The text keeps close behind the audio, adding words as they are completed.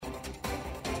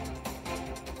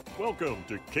Welcome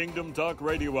to Kingdom Talk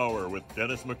Radio Hour with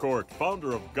Dennis McCourt,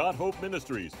 founder of God Hope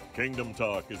Ministries. Kingdom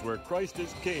Talk is where Christ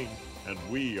is King, and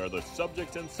we are the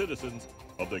subjects and citizens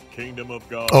of the Kingdom of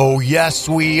God. Oh, yes,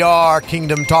 we are.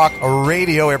 Kingdom Talk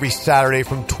Radio every Saturday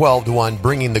from 12 to 1,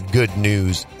 bringing the good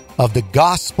news of the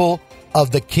gospel of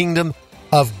the Kingdom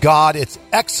of God. It's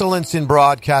excellence in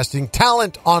broadcasting,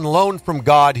 talent on loan from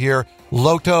God here,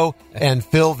 Loto and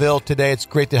Philville today. It's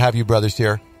great to have you brothers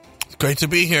here. It's great to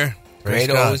be here.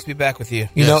 Great to always be back with you.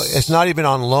 You know, it's not even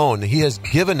on loan. He has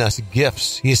given us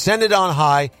gifts. He ascended on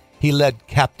high. He led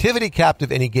captivity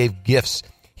captive, and he gave gifts.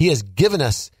 He has given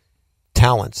us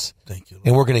talents. Thank you, Lord.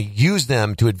 And we're going to use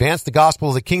them to advance the gospel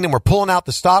of the kingdom. We're pulling out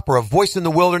the stop. We're a voice in the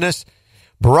wilderness,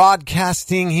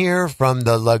 broadcasting here from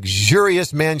the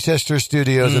luxurious Manchester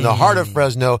studios in the heart of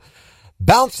Fresno,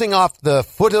 bouncing off the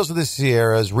foothills of the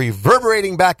Sierras,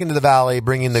 reverberating back into the valley,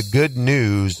 bringing the good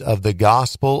news of the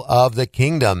gospel of the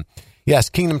kingdom.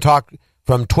 Yes, Kingdom Talk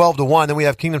from 12 to 1. Then we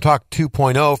have Kingdom Talk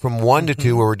 2.0 from 1 to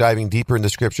 2, where we're diving deeper into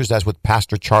scriptures. That's with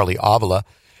Pastor Charlie Avila.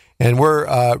 And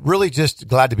we're really just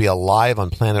glad to be alive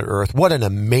on planet Earth. What an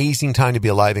amazing time to be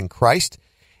alive in Christ.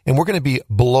 And we're going to be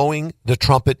blowing the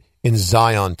trumpet in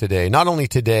Zion today. Not only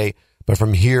today, but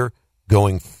from here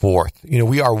going forth. You know,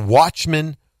 we are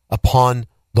watchmen upon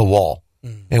the wall.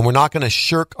 And we're not going to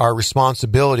shirk our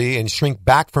responsibility and shrink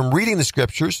back from reading the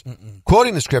scriptures,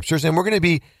 quoting the scriptures, and we're going to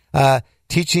be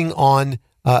teaching on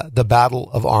the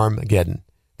Battle of Armageddon.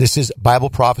 This is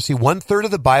Bible prophecy. 1/3 of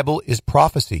the Bible is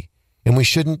prophecy, and we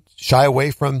shouldn't shy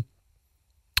away from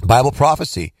Bible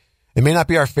prophecy. It may not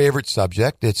be our favorite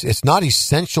subject. It's not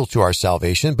essential to our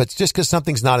salvation, but just because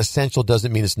something's not essential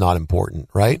doesn't mean it's not important,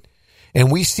 right?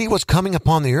 And we see what's coming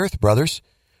upon the earth, brothers.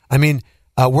 I mean,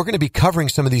 we're going to be covering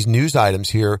some of these news items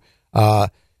here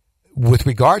with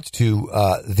regards to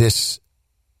this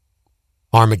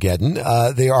Armageddon.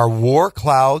 There are war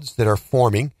clouds that are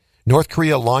forming. North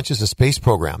Korea launches a space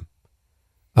program.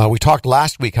 We talked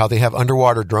last week how they have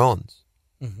underwater drones.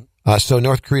 So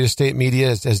North Korea state media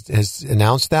has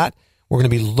announced that. We're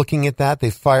going to be looking at that. They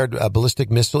fired a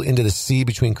ballistic missile into the sea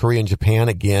between Korea and Japan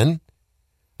again.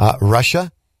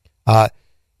 Russia. The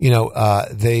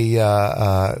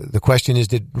question is,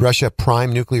 did Russia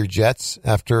prime nuclear jets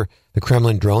after the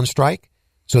Kremlin drone strike?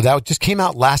 So that just came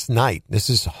out last night. This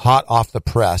is hot off the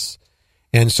press.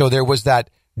 And so there was that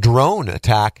drone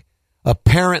attack.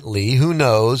 Apparently, who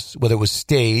knows whether it was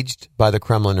staged by the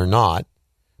Kremlin or not.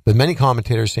 But many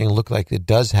commentators saying it looked like it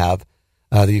does have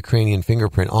the Ukrainian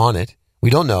fingerprint on it. We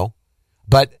don't know.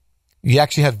 But you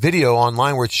actually have video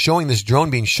online where it's showing this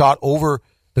drone being shot over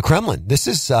the Kremlin. This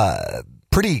is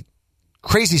pretty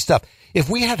crazy stuff. If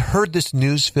we had heard this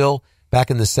news, Phil,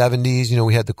 back in the 70s, you know,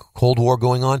 we had the Cold War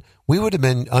going on, we would have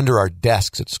been under our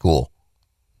desks at school.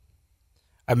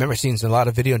 I remember seeing a lot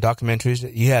of video and documentaries.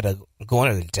 You had to go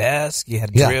under the desk. You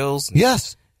had drills.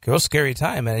 Yes. Real scary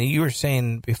time. And you were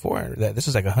saying before that this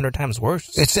is like 100 times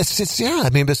worse. It's yeah, I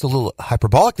mean, it's a little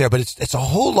hyperbolic there, but it's a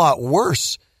whole lot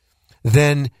worse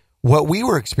than what we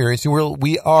were experiencing.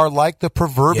 We are like the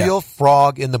proverbial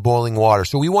frog in the boiling water.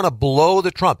 So we want to blow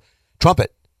the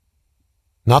trumpet,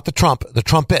 not the trump, the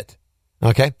trumpet.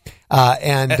 Okay.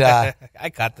 I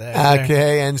got that.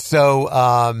 Okay. And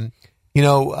so,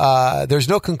 there's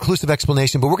no conclusive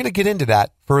explanation, but we're going to get into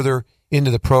that further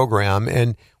into the program.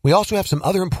 And we also have some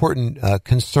other important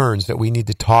concerns that we need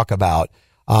to talk about.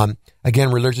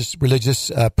 Again, religious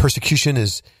persecution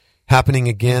is happening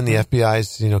again. The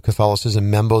FBI's, Catholicism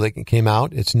memo that came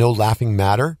out. It's no laughing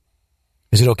matter.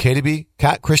 Is it okay to be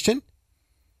Christian?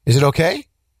 Is it okay?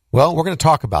 Well, we're going to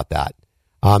talk about that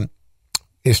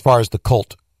as far as the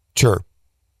culture.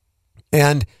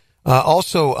 And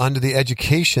also under the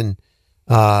education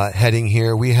heading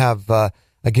here, we have,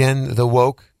 again, the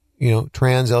woke,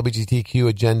 trans LGBTQ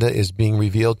agenda is being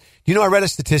revealed. I read a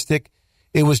statistic.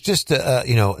 It was just,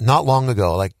 not long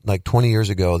ago, like 20 years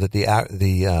ago, that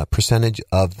the percentage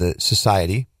of the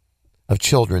society of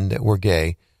children that were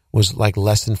gay was like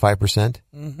less than 5%.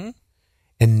 Mm-hmm.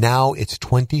 And now it's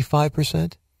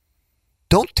 25%.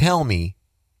 Don't tell me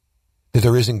that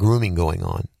there isn't grooming going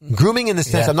on. Mm-hmm. Grooming in the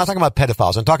sense, I'm not talking about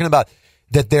pedophiles. I'm talking about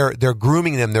that they're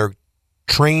grooming them, they're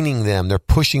training them, they're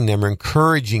pushing them,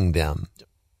 encouraging them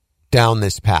down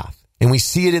this path. And we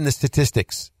see it in the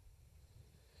statistics.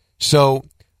 So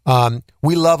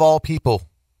we love all people,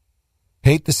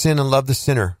 hate the sin and love the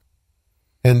sinner.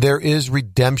 And there is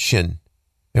redemption.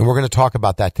 And we're going to talk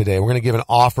about that today. We're going to give an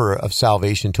offer of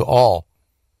salvation to all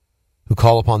who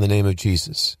call upon the name of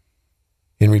Jesus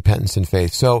in repentance and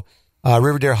faith. So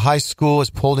Riverdale High School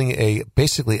is holding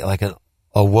basically like a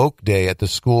woke day at the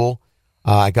school.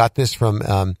 I got this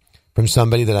from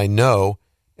somebody that I know,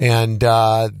 and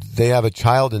they have a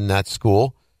child in that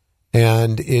school,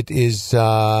 and it is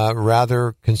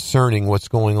rather concerning what's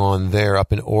going on there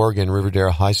up in Oregon,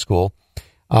 Riverdale High School.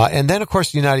 And then, of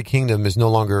course, the United Kingdom is no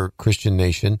longer a Christian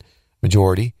nation,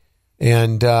 majority,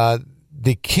 and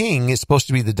the king is supposed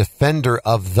to be the defender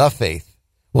of the faith.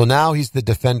 Well, now he's the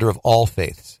defender of all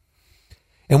faiths.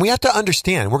 And we have to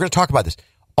understand, we're going to talk about this,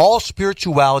 all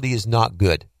spirituality is not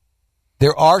good.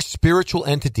 There are spiritual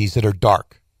entities that are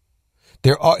dark.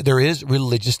 There is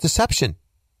religious deception,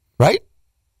 right?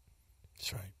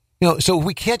 That's right. So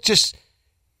we can't just,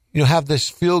 have this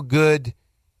feel-good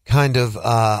kind of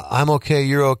I'm okay,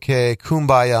 you're okay,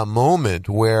 kumbaya moment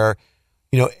where,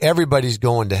 everybody's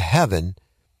going to heaven.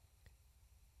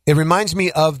 It reminds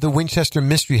me of the Winchester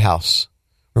Mystery House.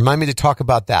 Remind me to talk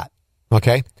about that,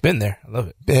 okay? Been there. I love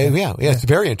it. Yeah, it's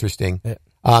very interesting. Yeah.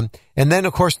 And then,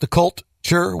 of course, the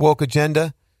culture, woke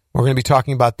agenda. We're going to be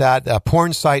talking about that. A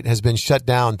porn site has been shut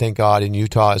down, thank God, in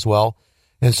Utah as well.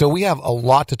 And so we have a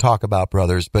lot to talk about,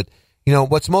 brothers. But,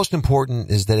 what's most important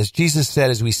is that, as Jesus said,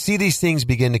 as we see these things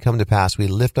begin to come to pass, we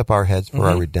lift up our heads for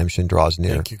our redemption draws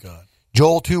near. Thank you, God.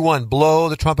 Joel 2:1, blow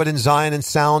the trumpet in Zion and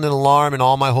sound an alarm in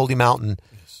all my holy mountain.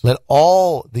 Yes. Let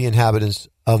all the inhabitants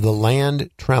of the land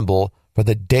tremble, for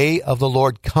the day of the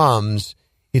Lord comes.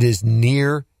 It is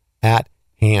near at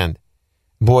hand.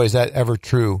 Boy, is that ever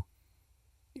true,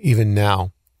 even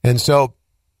now. And so,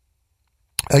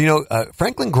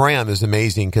 Franklin Graham is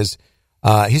amazing because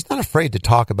he's not afraid to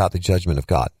talk about the judgment of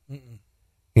God.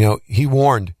 Mm-mm. He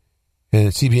warned in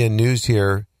CBN News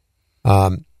here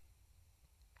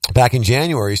back in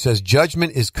January, he says,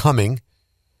 judgment is coming.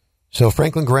 So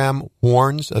Franklin Graham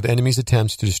warns of enemies'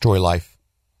 attempts to destroy life,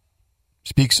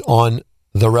 speaks on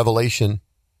the revelation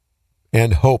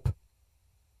and hope.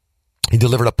 He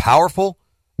delivered a powerful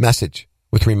message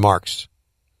with remarks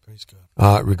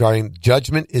regarding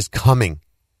judgment is coming.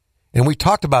 And we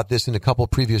talked about this in a couple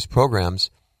of previous programs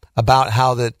about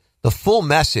how that the full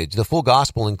message, the full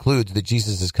gospel includes that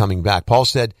Jesus is coming back. Paul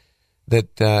said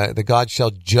that God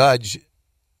shall judge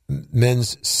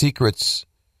men's secrets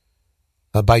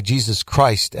by Jesus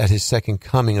Christ at his second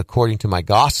coming according to my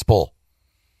gospel.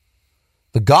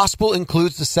 The gospel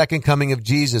includes the second coming of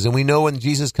Jesus. And we know when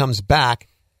Jesus comes back,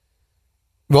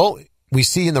 well, we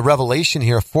see in the Revelation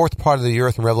here, a fourth part of the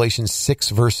earth in Revelation 6,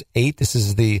 verse 8. This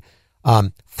is the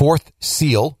fourth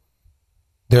seal.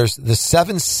 There's the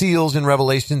seven seals in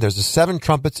Revelation. There's the seven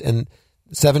trumpets and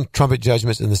seven trumpet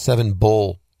judgments and the seven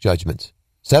bowl judgments.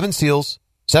 7 seals,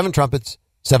 7 trumpets,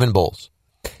 7 bowls.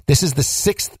 This is the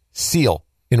 6th seal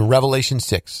in Revelation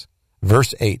 6,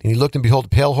 verse 8. And he looked, and behold, a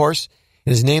pale horse,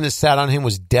 and his name that sat on him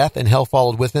was Death, and hell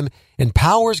followed with him, and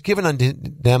powers given unto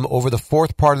them over the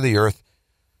fourth part of the earth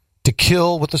to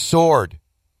kill with the sword,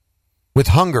 with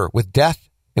hunger, with death,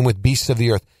 and with beasts of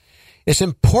the earth. It's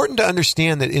important to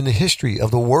understand that in the history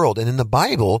of the world and in the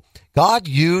Bible, God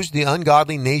used the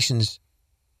ungodly nations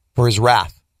for his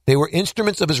wrath. They were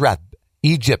instruments of his wrath.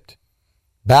 Egypt,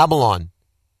 Babylon,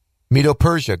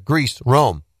 Medo-Persia, Greece,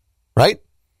 Rome, right?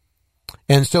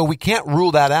 And so we can't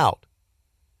rule that out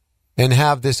and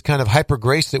have this kind of hyper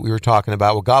grace that we were talking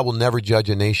about. Well, God will never judge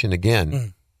a nation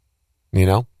again.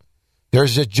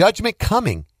 There's a judgment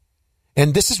coming.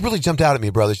 And this has really jumped out at me,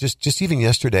 brothers, just even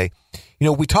yesterday.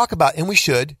 We talk about, and we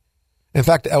should. In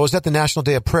fact, I was at the National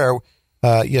Day of Prayer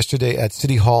yesterday at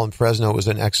City Hall in Fresno. It was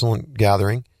an excellent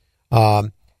gathering.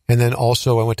 And then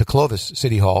also I went to Clovis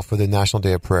City Hall for the National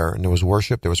Day of Prayer. And there was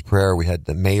worship, there was prayer. We had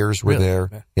the mayors were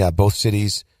there. Yeah, both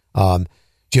cities.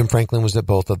 Jim Franklin was at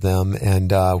both of them.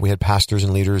 And we had pastors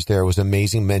and leaders there. It was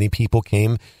amazing. Many people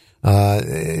came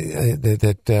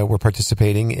that were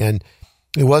participating. And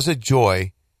it was a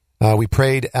joy. We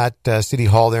prayed at City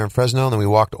Hall there in Fresno, and then we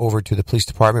walked over to the police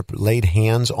department, laid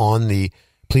hands on the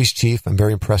police chief. I'm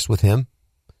very impressed with him.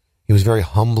 He was very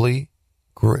humbly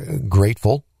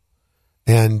grateful.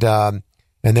 And then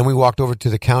we walked over to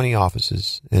the county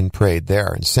offices and prayed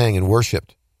there and sang and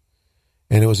worshiped.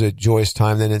 And it was a joyous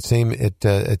time. Then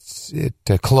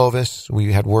at Clovis,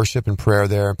 we had worship and prayer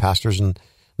there, and pastors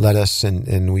led us,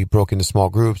 and we broke into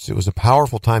small groups. It was a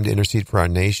powerful time to intercede for our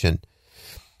nation.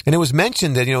 And it was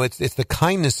mentioned that, it's the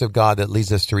kindness of God that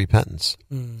leads us to repentance.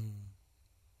 And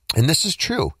this is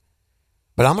true.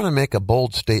 But I'm going to make a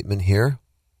bold statement here.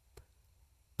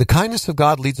 The kindness of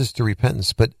God leads us to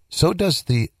repentance, but so does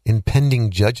the impending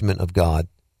judgment of God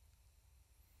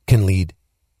can lead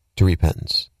to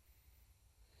repentance.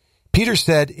 Peter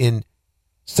said in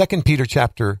 2 Peter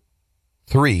chapter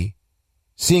 3,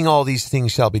 seeing all these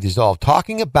things shall be dissolved,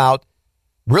 talking about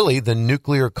really the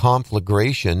nuclear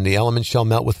conflagration, the elements shall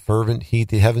melt with fervent heat,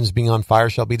 the heavens being on fire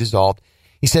shall be dissolved.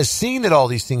 He says, seeing that all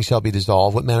these things shall be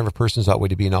dissolved, what manner of persons ought we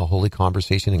to be in all holy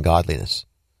conversation and godliness?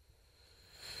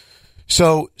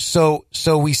 So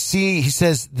we see, he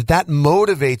says that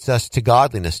motivates us to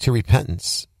godliness, to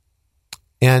repentance.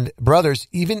 And brothers,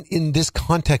 even in this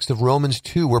context of Romans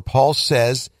 2, where Paul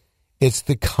says it's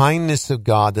the kindness of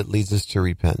God that leads us to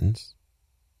repentance,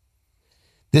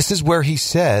 this is where he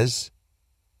says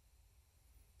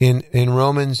in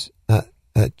Romans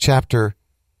chapter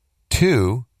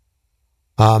 2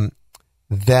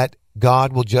 that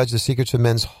God will judge the secrets of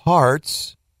men's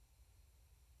hearts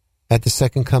at the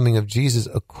second coming of Jesus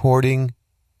according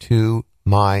to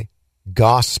my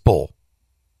gospel.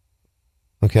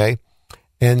 Okay?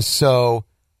 And so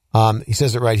he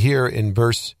says it right here in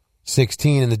verse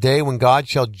 16, in the day when God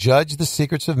shall judge the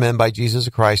secrets of men by Jesus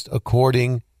Christ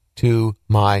according to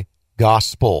my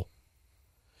gospel.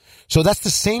 So that's the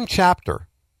same chapter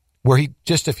where he,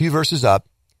 just a few verses up,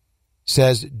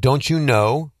 says, don't you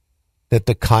know that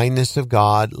the kindness of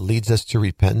God leads us to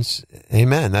repentance?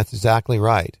 Amen. That's exactly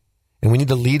right. And we need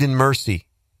to lead in mercy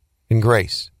and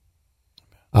grace.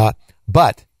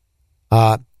 But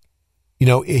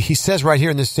he says right here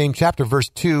in this same chapter, verse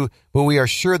 2, but we are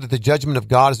sure that the judgment of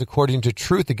God is according to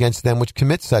truth against them which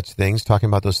commit such things, talking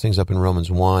about those things up in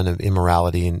Romans 1 of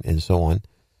immorality and so on.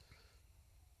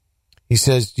 He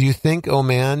says, do you think, O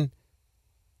man,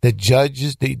 that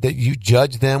you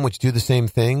judge them which do the same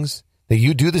things, that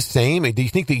you do the same? Do you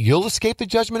think that you'll escape the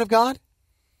judgment of God?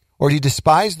 Or do you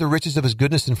despise the riches of his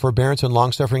goodness and forbearance and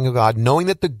long-suffering of God, knowing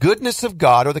that the goodness of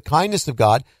God or the kindness of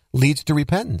God leads to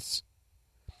repentance?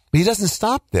 But he doesn't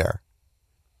stop there.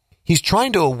 He's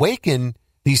trying to awaken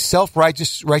these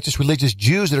self-righteous, religious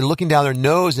Jews that are looking down their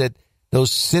nose at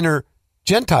those sinner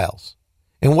Gentiles.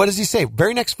 And what does he say?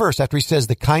 Very next verse, after he says,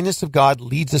 the kindness of God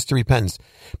leads us to repentance.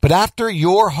 But after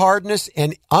your hardness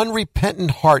and unrepentant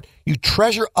heart, you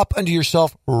treasure up unto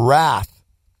yourself wrath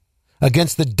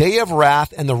against the day of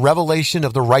wrath and the revelation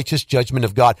of the righteous judgment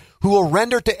of God, who will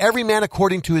render to every man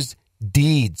according to his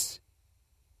deeds.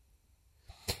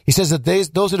 He says that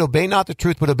those that obey not the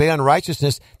truth but obey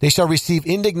unrighteousness, they shall receive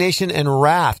indignation and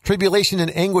wrath, tribulation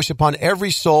and anguish upon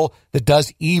every soul that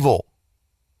does evil,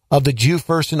 of the Jew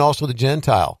first and also the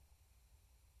Gentile.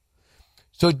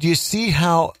 So do you see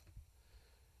how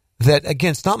that,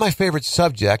 again, it's not my favorite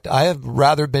subject. I have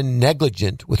rather been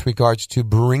negligent with regards to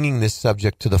bringing this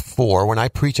subject to the fore. When I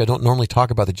preach, I don't normally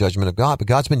talk about the judgment of God, but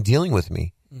God's been dealing with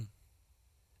me.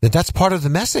 That's part of the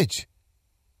message.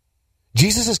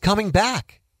 Jesus is coming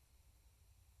back.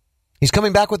 He's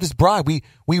coming back with his bride.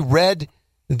 We read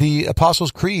the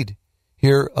Apostles' Creed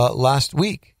here last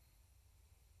week.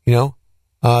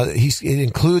 It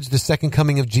includes the second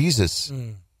coming of Jesus.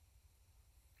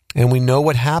 And we know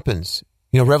what happens.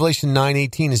 Revelation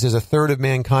 9:18, it says a third of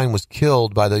mankind was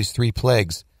killed by those three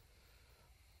plagues.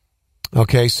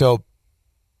 Okay, so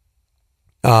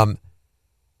when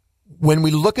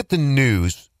we look at the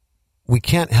news, we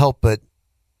can't help but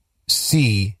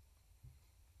see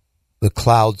the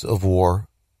clouds of war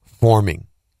forming.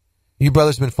 You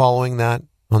brothers been following that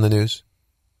on the news?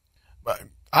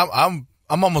 I'm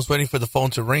almost waiting for the phone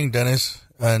to ring, Dennis,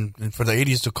 and for the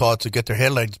 80s to call to get their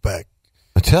headlines back.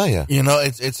 I tell you.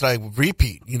 It's like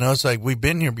repeat. It's like we've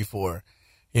been here before.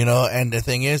 And the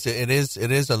thing is, it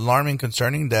is alarming,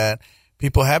 concerning that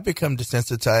people have become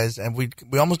desensitized, and we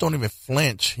almost don't even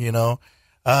flinch.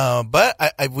 But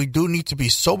we do need to be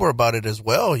sober about it as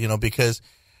well. Because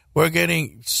we're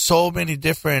getting so many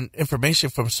different information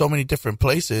from so many different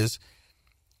places.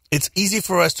 It's easy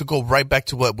for us to go right back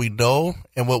to what we know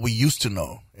and what we used to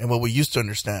know and what we used to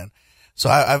understand. So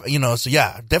I've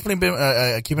definitely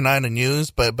been keeping an eye on the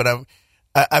news, but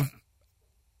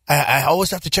I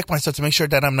always have to check myself to make sure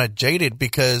that I'm not jaded,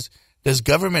 because this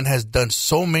government has done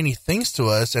so many things to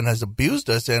us and has abused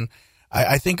us, and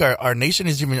I think our nation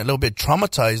is even a little bit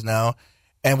traumatized now,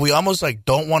 and we almost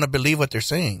don't want to believe what they're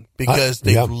saying because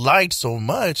they've lied so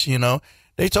much.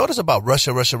 They told us about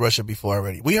Russia before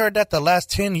already. We heard that the last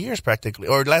 10 years practically,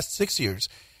 or last 6 years.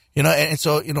 And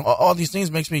so, all these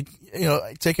things makes me,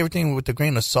 take everything with a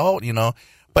grain of salt,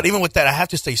 But even with that, I have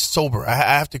to stay sober. I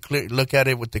have to look at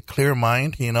it with a clear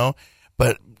mind,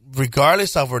 But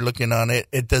regardless of we're looking on it,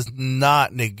 it does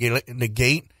not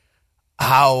negate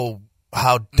how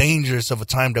dangerous of a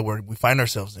time that we find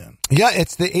ourselves in. Yeah,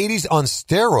 it's the 80s on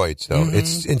steroids, though. Mm-hmm.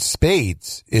 It's in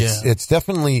spades. It's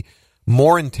definitely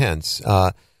more intense.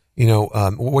 What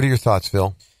are your thoughts,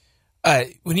 Phil?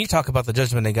 When you talk about the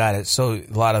judgment of God, a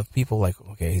lot of people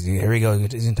okay, here we go. He's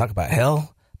going to talk about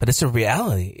hell, but it's a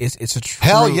reality. It's a true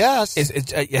hell. Yes,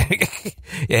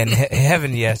 and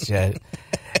heaven. Yes,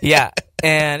 yeah.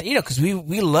 And, because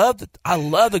I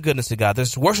love the goodness of God.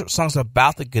 There's worship songs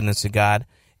about the goodness of God.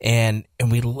 And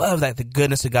we love that the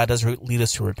goodness of God does lead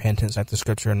us to repentance, like the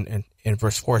scripture in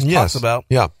verse 4 talks about.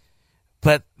 Yeah.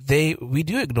 But we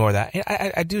do ignore that.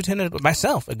 I do tend to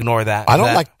myself ignore that.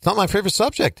 It's not my favorite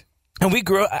subject. And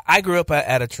I grew up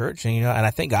at a church, and and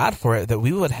I thank God for it that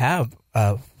we would have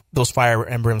those fire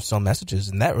and brimstone messages,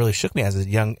 and that really shook me as a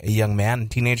young man,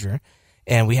 teenager.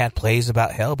 And we had plays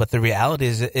about hell, but the reality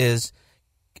is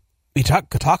we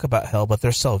talk about hell, but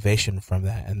there's salvation from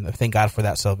that, and I thank God for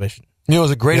that salvation. It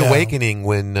was a great awakening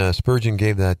when Spurgeon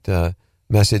gave that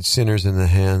message, "Sinners in the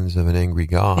Hands of an Angry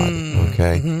God."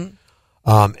 Okay.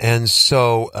 Mm-hmm. And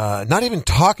so not even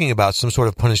talking about some sort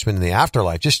of punishment in the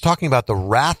afterlife, just talking about the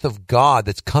wrath of God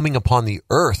that's coming upon the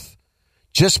earth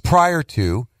just prior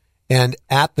to and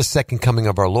at the second coming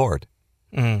of our Lord.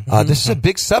 Mm-hmm. This is a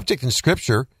big subject in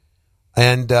Scripture.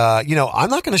 And, I'm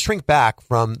not going to shrink back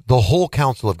from the whole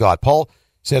counsel of God. Paul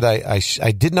said,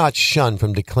 I did not shun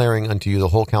from declaring unto you the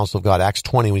whole counsel of God. Acts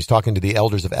 20, when he's talking to the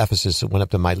elders of Ephesus that went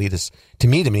up to Miletus to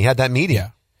meet him. He had that meeting.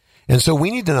 Yeah. And so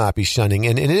we need to not be shunning.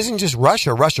 And it isn't just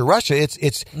Russia.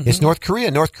 It's North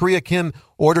Korea. North Korea, Kim,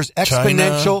 orders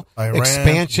exponential China, Iran,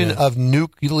 expansion of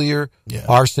nuclear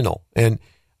arsenal. And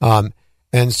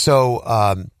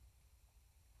so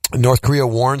North Korea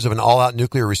warns of an all-out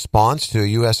nuclear response to a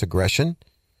U.S. aggression.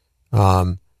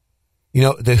 The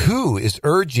WHO is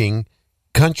urging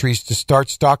countries to start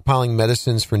stockpiling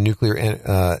medicines for nuclear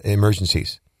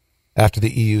emergencies after the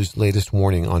EU's latest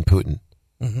warning on Putin.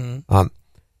 Mm-hmm.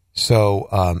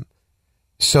 So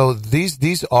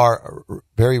these are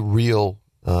very real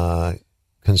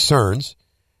concerns,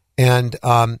 and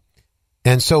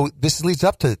so this leads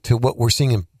up to what we're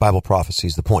seeing in Bible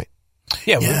prophecies. The point.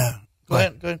 Yeah. Go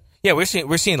ahead. Yeah, we're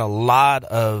seeing a lot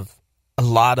of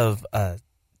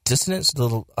dissonance,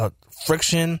 little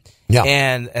friction,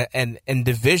 and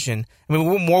division. I mean,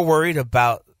 we're more worried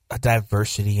about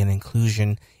diversity and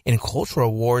inclusion in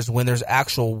cultural wars when there's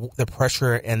the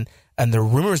pressure and the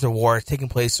rumors of war taking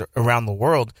place around the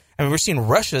world. I mean, we're seeing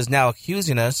Russia is now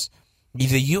accusing us,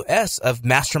 the U.S., of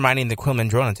masterminding the Kremlin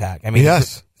drone attack. I mean,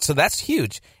 yes. So that's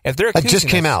huge. If they're that just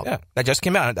came out. Yeah, that just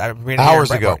came out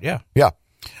hours ago. Yeah.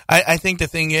 I think the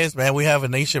thing is, man, we have a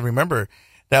nation, remember,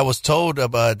 that was told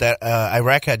about that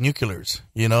Iraq had nuclears,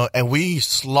 and we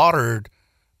slaughtered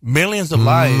millions of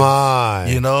lives.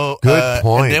 Good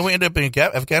point. And then we end up in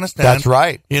Afghanistan. That's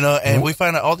right. And we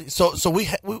find out all these. So we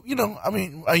I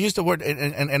mean, I use the word,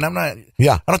 and I'm not.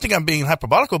 Yeah. I don't think I'm being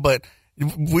hyperbolical, but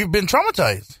we've been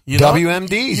traumatized.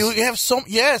 WMDs. You have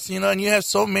and you have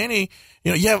so many.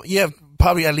 You have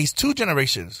probably at least two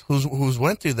generations who's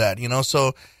went through that.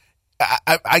 So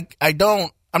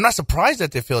I'm not surprised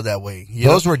that they feel that way.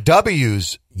 Those were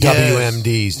W's,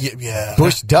 WMDs. Yeah.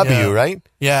 Bush W, right?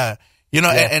 Yeah.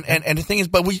 And the thing is,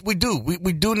 but we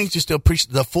do need to still preach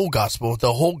the full gospel,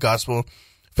 the whole gospel.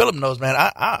 Philip knows, man.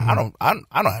 I don't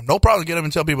have no problem getting up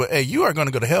and tell people, hey, you are going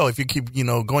to go to hell if you keep,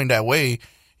 going that way.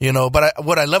 But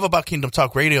what I love about Kingdom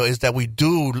Talk Radio is that we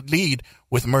do lead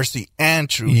with mercy and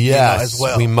truth, as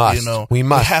well. We must. We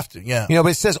must. We have to, yeah. But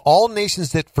it says all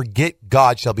nations that forget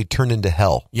God shall be turned into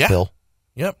hell. Yeah. Phil.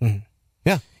 Yep.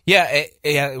 Yeah.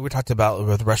 Yeah. We talked about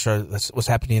with Russia, what's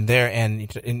happening there,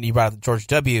 and you brought up George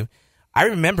W. I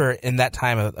remember in that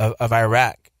time of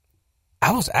Iraq,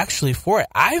 I was actually for it.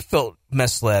 I felt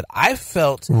misled. I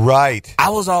felt right. I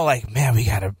was all like, man, we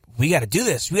gotta do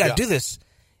this. We gotta do this.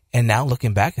 And now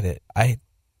looking back at it, I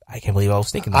can't believe I was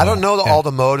thinking that. I don't know all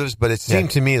the motives, but it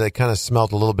seemed to me that kind of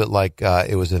smelled a little bit like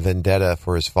it was a vendetta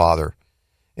for his father.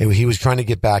 And he was trying to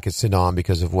get back at Saddam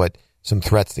because of some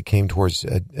threats that came towards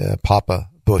Papa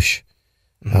Bush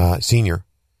Sr.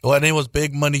 Well, and it was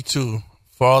big money too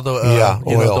for all the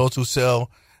those who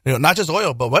sell not just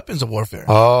oil but weapons of warfare.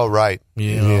 Oh, right.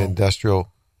 The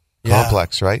industrial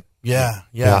complex, right? Yeah.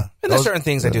 And there's certain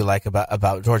things I do like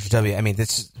about George W. I mean,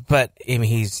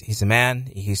 he's a man,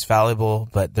 he's fallible,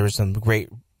 but there's some great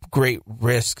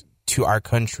risk to our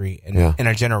country and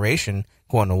our generation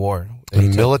going to war. The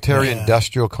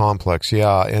military-industrial complex,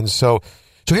 And so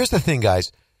here's the thing,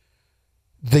 guys.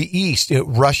 The East,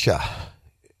 Russia,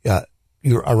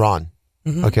 Iran,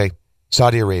 okay,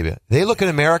 Saudi Arabia, they look at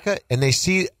America and they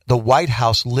see the White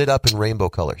House lit up in rainbow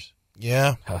colors.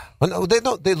 Yeah.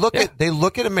 They look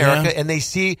at America and they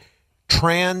see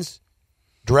trans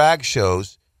drag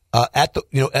shows at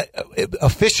the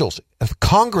officials,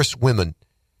 congresswomen.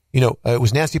 It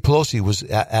was Nancy Pelosi was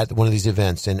at one of these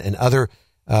events and other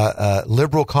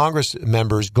liberal Congress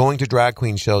members going to drag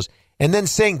queen shows and then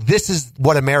saying this is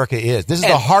what America is. This is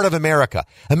the heart of America.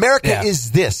 America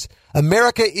is this.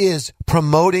 America is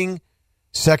promoting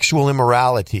sexual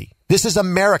immorality. This is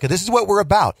America. This is what we're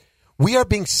about. We are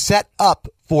being set up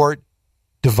for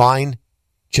divine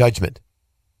judgment.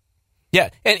 Yeah,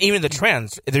 and even the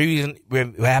trends. They're using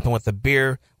what happened with the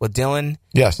beer with Dylan.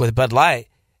 Yes, with Bud Light.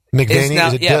 McVaney,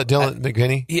 is it Dylan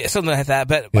McVaney? Yeah, something like that.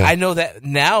 But I know that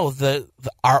now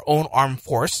our own armed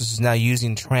forces is now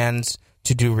using trans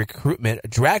to do recruitment. A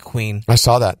drag queen. I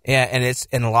saw that. Yeah,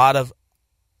 and a lot of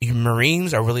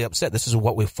Marines are really upset. This is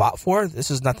what we fought for. This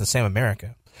is not the same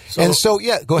America. Go ahead.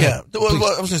 Well,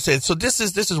 I was going to say, so this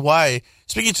is why,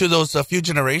 speaking to those few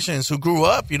generations who grew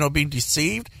up, being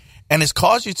deceived, and it's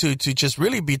caused you to just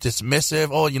really be dismissive.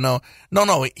 Oh,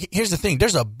 no. Here's the thing.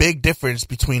 There's a big difference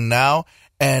between now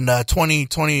and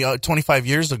 25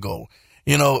 years ago.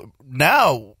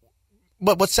 Now,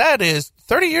 but what's sad is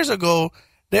 30 years ago,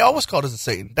 they always called us a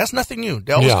Satan. That's nothing new.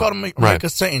 They always called America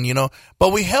Satan,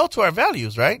 but we held to our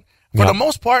values, right? For the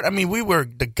most part, we were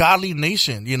the godly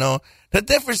nation, The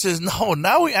difference is,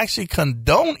 now we actually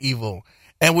condone evil,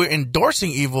 and we're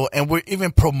endorsing evil, and we're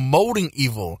even promoting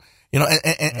evil,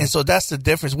 and so that's the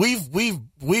difference.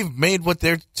 We've made what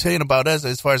they're saying about us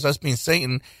as far as us being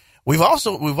Satan. We've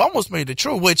almost made it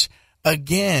true, which,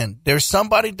 again, there's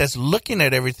somebody that's looking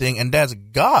at everything, and that's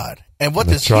God. And what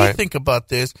does he think about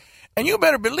this? And you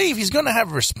better believe he's going to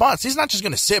have a response. He's not just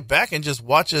going to sit back and just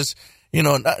watch us,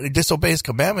 disobey his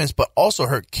commandments, but also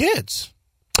hurt kids.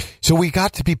 So we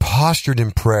got to be postured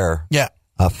in prayer. Yeah.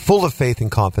 Full of faith and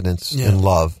confidence and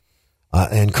love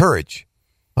and courage.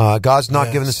 God's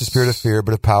not given us a spirit of fear,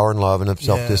 but of power and love and of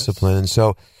self-discipline. And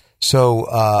so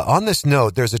on this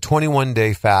note, there's a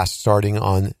 21-day fast starting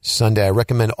on Sunday. I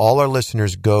recommend all our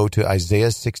listeners go to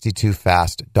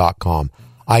Isaiah62fast.com.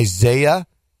 Isaiah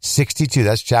 62,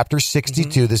 that's chapter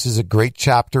 62. This is a great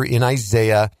chapter in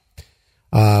Isaiah.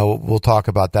 We'll talk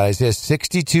about that.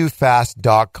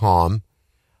 Isaiah62fast.com.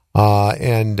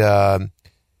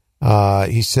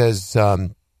 He says,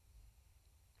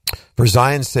 for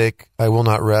Zion's sake, I will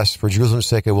not rest. For Jerusalem's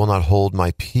sake, I will not hold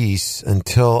my peace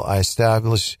until I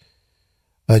establish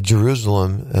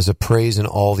Jerusalem as a praise in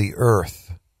all the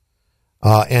earth.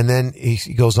 And then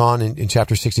he goes on in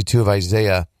chapter 62 of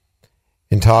Isaiah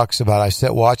and talks about, I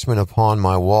set watchmen upon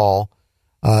my wall.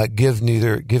 Give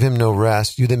him no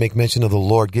rest. You that make mention of the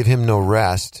Lord, give him no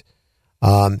rest.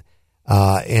 And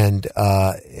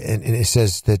it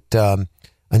says that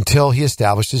until he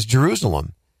establishes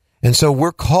Jerusalem. And so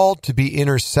we're called to be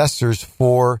intercessors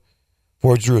for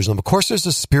Jerusalem. Of course, there's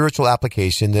a spiritual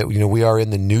application that, we are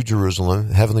in the New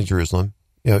Jerusalem, heavenly Jerusalem.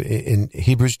 In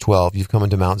Hebrews 12, you've come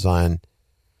into Mount Zion,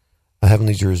 a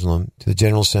heavenly Jerusalem, to the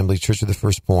General Assembly, Church of the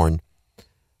Firstborn,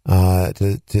 to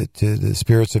the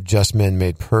spirits of just men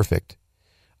made perfect.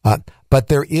 But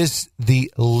there is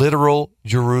the literal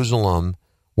Jerusalem,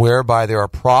 whereby there are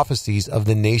prophecies of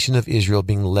the nation of Israel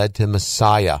being led to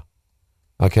Messiah,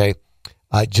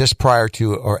 just prior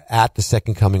to or at the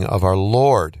second coming of our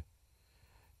Lord.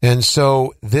 And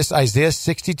so this Isaiah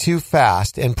 62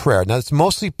 fast and prayer, now it's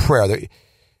mostly prayer.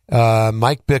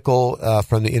 Mike Bickle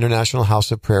from the International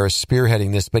House of Prayer is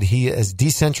spearheading this, but he has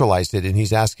decentralized it, and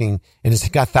he's asking, and he's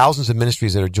got thousands of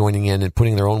ministries that are joining in and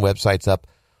putting their own websites up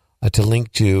to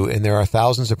link to, and there are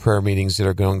thousands of prayer meetings that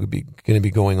are going to be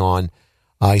going on.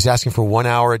 He's asking for 1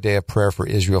 hour a day of prayer for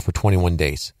Israel for 21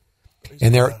 days.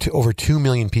 And there are over 2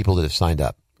 million people that have signed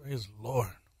up. Praise the Lord.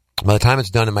 By the time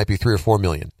it's done, it might be 3 or 4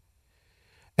 million.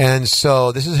 And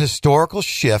so this is a historical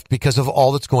shift because of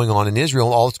all that's going on in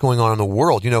Israel, all that's going on in the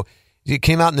world. It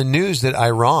came out in the news that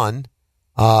Iran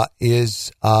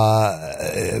is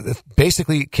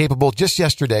basically capable, just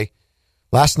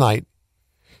last night,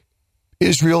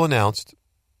 Israel announced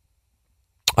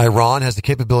Iran has the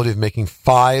capability of making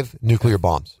 5 nuclear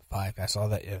bombs. 5, I saw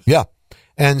that, yes. Yeah.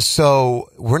 And so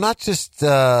we're not just,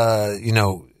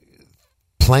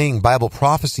 playing Bible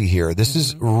prophecy here. This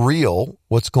is real,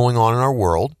 what's going on in our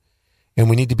world, and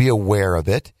we need to be aware of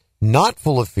it, not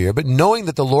full of fear, but knowing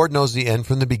that the Lord knows the end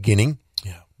from the beginning.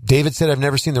 Yeah. David said, I've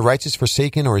never seen the righteous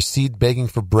forsaken or a seed begging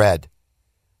for bread.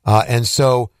 And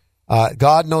so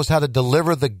God knows how to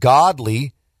deliver the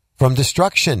godly from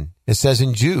destruction, it says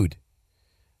in Jude.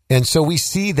 And so we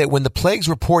see that when the plagues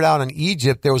were poured out on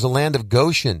Egypt, there was a land of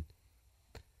Goshen.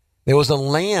 There was a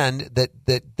land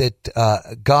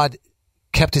that God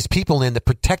kept his people in that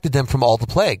protected them from all the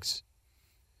plagues.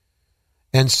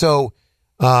 And so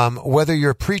whether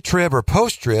you're pre-trib or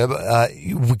post-trib,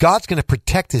 God's going to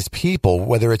protect his people,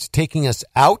 whether it's taking us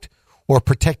out or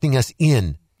protecting us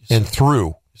in and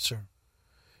through. Yes, sir.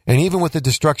 And even with the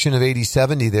destruction of AD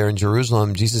 70 there in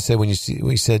Jerusalem, Jesus said, when you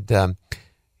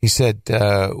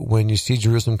see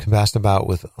Jerusalem compassed about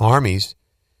with armies,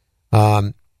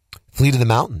 flee to the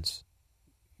mountains.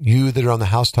 you that are on the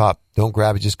housetop, don't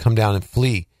grab it, just come down and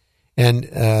flee. And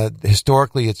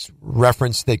historically, it's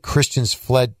referenced that Christians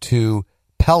fled to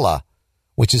Pella,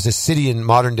 which is a city in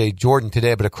modern-day Jordan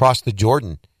today, but across the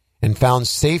Jordan, and found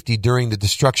safety during the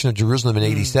destruction of Jerusalem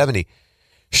in AD 70.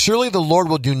 Surely the Lord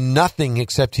will do nothing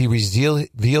except he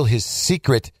reveal his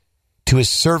secret to his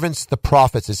servants, the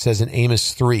prophets, it says in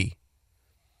Amos 3.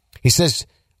 He says,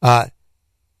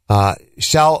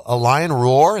 shall a lion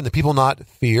roar and the people not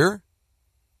fear?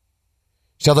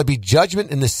 Shall there be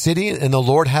judgment in the city and the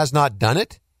Lord has not done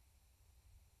it?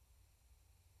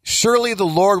 Surely the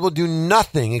Lord will do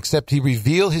nothing except he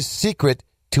reveal his secret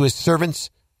to his servants,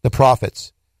 the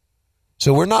prophets.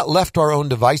 So we're not left to our own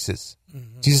devices.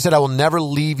 Mm-hmm. Jesus said, I will never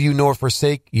leave you nor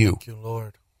forsake you. Thank you,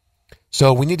 Lord.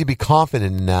 So we need to be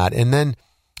confident in that. And then,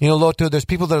 Loto, there's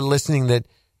people that are listening that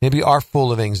maybe are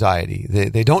full of anxiety.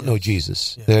 They don't know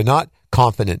Jesus. Yeah. They're not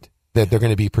confident that they're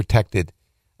going to be protected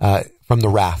from the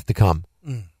wrath to come.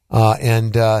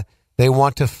 And they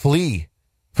want to flee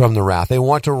from the wrath. They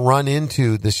want to run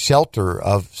into the shelter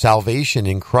of salvation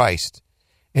in Christ.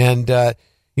 And,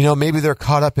 maybe they're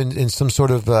caught up in some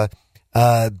sort of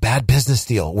bad business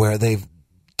deal where they've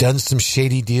done some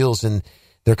shady deals and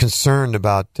they're concerned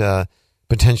about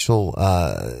potential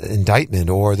indictment,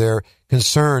 or they're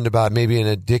concerned about maybe an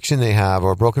addiction they have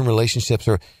or broken relationships,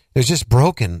 or they're just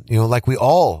broken, like we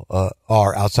all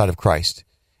are outside of Christ.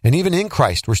 And even in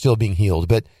Christ, we're still being healed.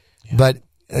 But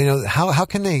how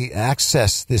can they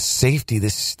access this safety,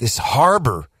 this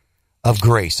harbor of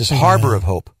grace, this harbor of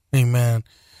hope? Amen.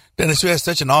 Dennis, we had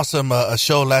such an awesome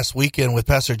show last weekend with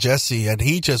Pastor Jesse, and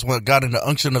he just got in the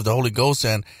unction of the Holy Ghost,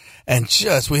 and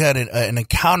we had an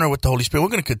encounter with the Holy Spirit. We're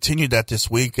going to continue that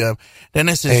this week.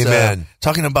 Dennis is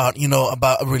talking about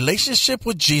about a relationship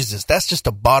with Jesus. That's just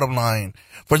the bottom line.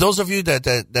 For those of you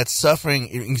that's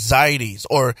suffering anxieties,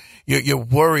 or you're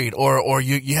worried, or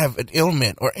you have an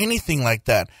ailment or anything like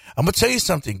that, I'm going to tell you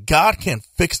something. God can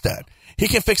fix that. He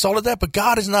can fix all of that, but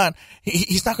God is not,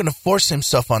 he's not going to force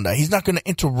himself on that. He's not going to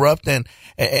interrupt, and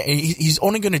he's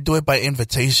only going to do it by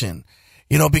invitation,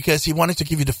 because he wanted to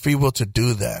give you the free will to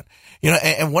do that.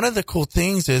 And one of the cool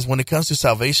things is when it comes to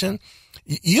salvation,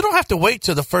 you don't have to wait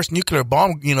till the first nuclear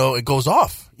bomb, it goes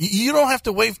off. You don't have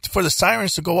to wait for the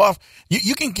sirens to go off.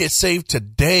 You can get saved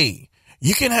today.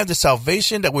 You can have the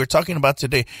salvation that we're talking about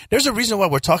today. There's a reason why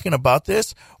we're talking about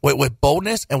this with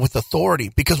boldness and with authority,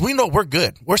 because we know we're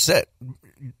good. We're set.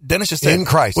 Dennis just said in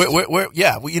Christ.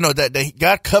 That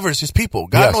God covers his people.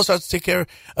 God knows how to take care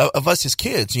of us, his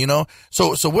kids.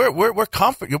 So we're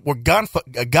confident. We're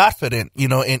Godfident.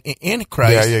 In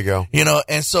Christ. There you go.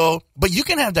 And so, but you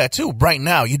can have that too right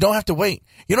now. You don't have to wait.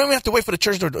 You don't even have to wait for the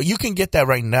church door. You can get that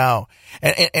right now.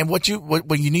 And what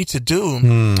you need to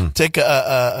do, take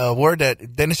a word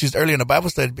that Dennis used earlier in the Bible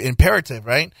study, imperative,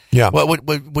 right? Yeah.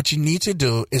 What you need to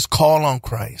do is call on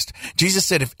Christ. Jesus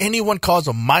said, if anyone calls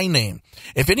on my name,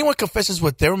 if anyone confesses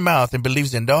with their mouth and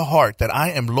believes in their heart that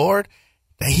I am Lord,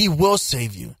 that he will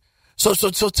save you. So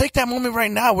take that moment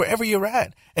right now, wherever you're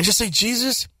at, and just say,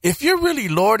 Jesus, if you're really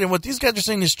Lord and what these guys are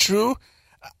saying is true,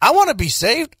 I want to be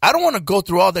saved. I don't want to go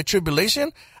through all that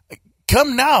tribulation.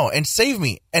 Come now and save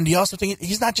me. And the awesome thing,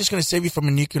 he's not just going to save you from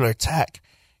a nuclear attack.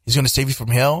 He's going to save you from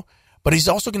hell, but he's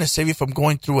also going to save you from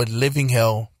going through a living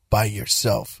hell by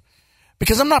yourself.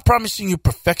 Because I'm not promising you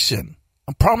perfection.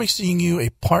 I'm promising you a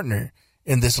partner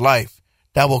in this life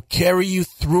that will carry you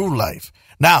through life.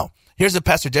 Now, here's the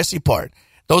Pastor Jesse part.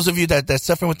 Those of you that's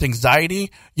suffering with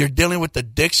anxiety, you're dealing with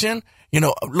addiction.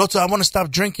 Loto, I want to stop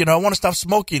drinking. I want to stop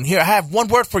smoking. Here, I have one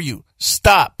word for you.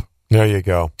 Stop. There you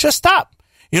go. Just stop.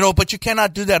 But you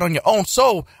cannot do that on your own.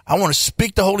 So I want to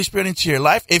speak the Holy Spirit into your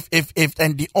life.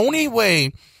 And the only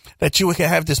way that you can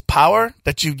have this power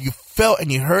that you felt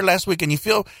and you heard last week and you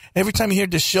feel every time you hear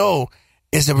this show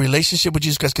is a relationship with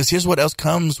Jesus Christ. Because here's what else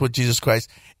comes with Jesus Christ.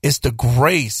 It's the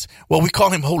grace. Well, we call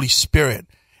him Holy Spirit.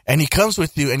 And he comes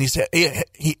with you and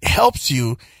he helps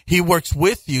you. He works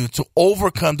with you to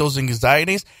overcome those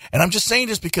anxieties. And I'm just saying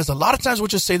this because a lot of times we'll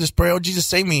just say this prayer, oh, Jesus,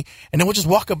 save me. And then we'll just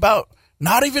walk about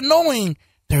not even knowing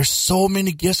there's so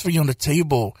many gifts for you on the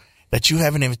table that you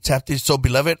haven't even tapped into. So,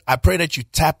 beloved, I pray that you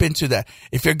tap into that.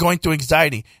 If you're going through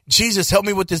anxiety, Jesus, help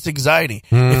me with this anxiety.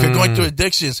 If you're going through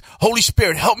addictions, Holy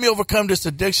Spirit, help me overcome this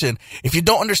addiction. If you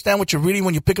don't understand what you're reading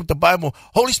when you pick up the Bible,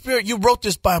 Holy Spirit, you wrote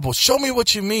this Bible. Show me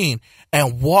what you mean,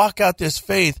 and walk out this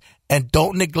faith, and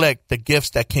don't neglect the gifts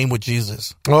that came with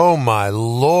Jesus. Oh, my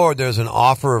Lord, there's an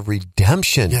offer of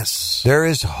redemption. Yes. There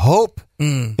is hope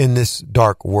in this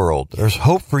dark world. There's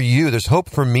hope for you. There's hope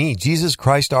for me. Jesus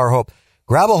Christ, our hope.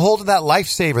 Grab a hold of that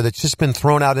lifesaver that's just been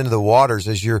thrown out into the waters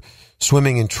as you're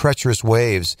swimming in treacherous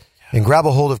waves. And grab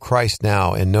a hold of Christ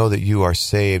now and know that you are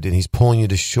saved, and he's pulling you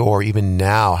to shore even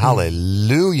now.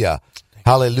 Hallelujah.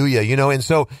 Hallelujah. You know, and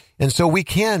so we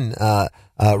can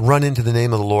run into the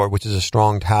name of the Lord, which is a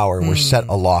strong tower. We're set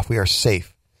aloft. We are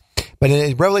safe. But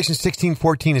in Revelation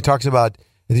 16:14, it talks about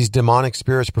these demonic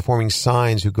spirits performing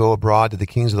signs who go abroad to the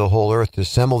kings of the whole earth to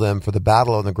assemble them for the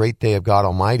battle on the great day of God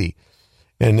Almighty.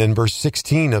 And in verse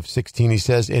 16 of 16, he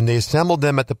says, and they assembled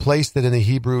them at the place that in the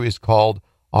Hebrew is called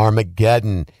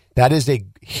Armageddon. That is a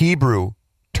Hebrew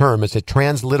term. It's a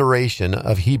transliteration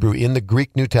of Hebrew in the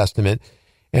Greek New Testament.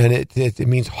 And it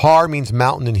means Har means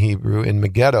mountain in Hebrew, and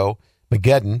Megiddo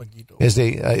is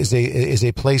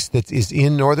a place that is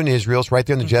in northern Israel. It's right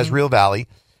there in the Jezreel Valley,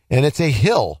 and it's a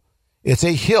hill. It's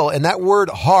a hill, and that word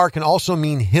Har can also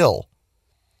mean hill.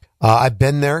 I've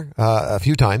been there a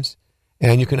few times,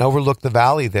 and you can overlook the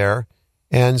valley there.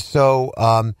 And so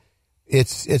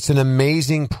it's an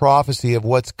amazing prophecy of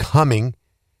what's coming.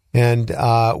 And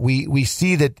we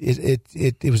see that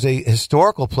it was a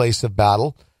historical place of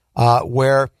battle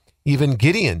where even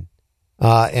Gideon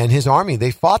and his army,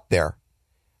 they fought there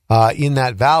in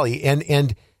that valley.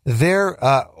 And there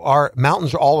are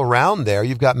mountains all around there.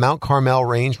 You've got Mount Carmel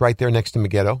Range right there next to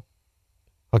Megiddo.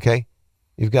 Okay?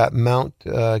 You've got Mount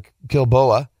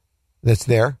Gilboa that's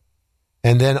there.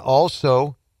 And then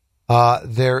also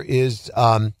there is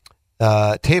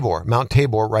Tabor, Mount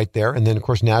Tabor right there. And then, of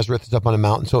course, Nazareth is up on a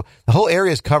mountain. So the whole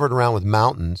area is covered around with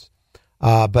mountains.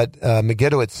 But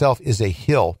Megiddo itself is a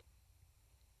hill.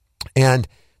 And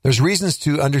there's reasons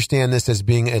to understand this as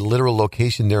being a literal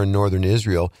location there in northern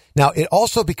Israel. Now, it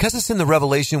also, because it's in the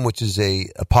Revelation, which is a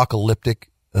apocalyptic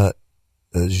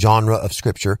genre of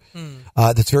Scripture,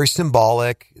 that's very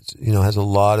symbolic. It's, has a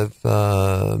lot of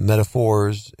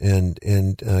metaphors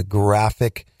and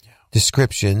graphic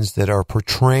descriptions that are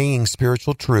portraying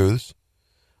spiritual truths.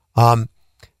 It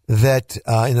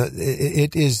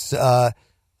is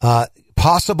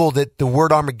possible that the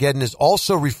word Armageddon is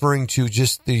also referring to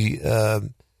just the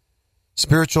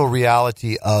spiritual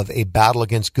reality of a battle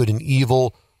against good and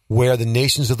evil, where the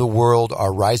nations of the world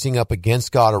are rising up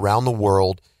against God around the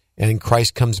world, and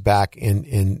Christ comes back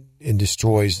and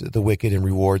destroys the wicked and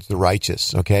rewards the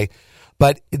righteous. Okay,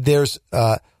 but there's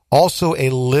also a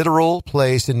literal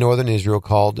place in northern Israel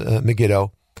called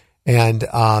Megiddo, and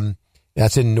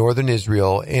that's in northern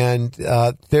Israel. And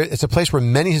it's a place where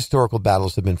many historical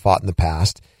battles have been fought in the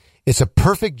past. It's a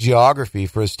perfect geography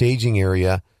for a staging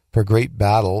area for a great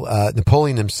battle.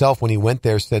 Napoleon himself, when he went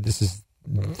there, said this is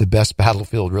the best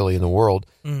battlefield really in the world.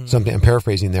 Something I'm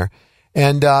paraphrasing there.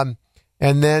 And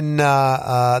then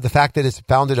the fact that it's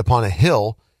founded upon a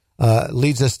hill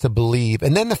leads us to believe.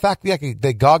 And then the fact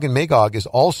that Gog and Magog is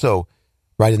also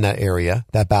right in that area,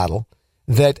 that battle.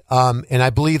 And I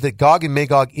believe that Gog and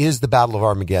Magog is the Battle of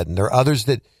Armageddon. There are others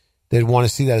that want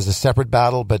to see that as a separate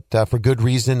battle, but for good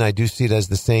reason, I do see it as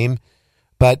the same.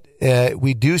 But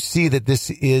we do see that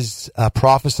this is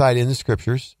prophesied in the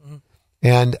Scriptures.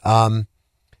 And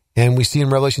we see in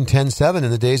Revelation 10:7,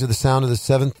 in the days of the sound of the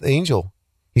seventh angel,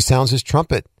 he sounds his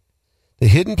trumpet. The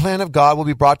hidden plan of God will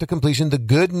be brought to completion, the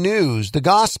good news, the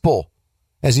gospel,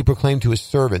 as he proclaimed to his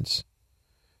servants.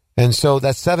 And so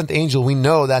that seventh angel, we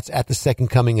know that's at the second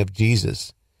coming of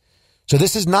Jesus. So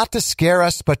this is not to scare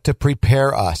us, but to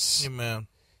prepare us. Amen.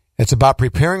 It's about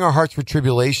preparing our hearts for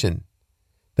tribulation,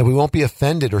 that we won't be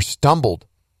offended or stumbled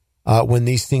when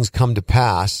these things come to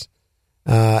pass,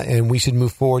 and we should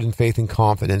move forward in faith and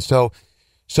confidence. So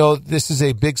this is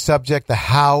a big subject, the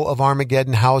how of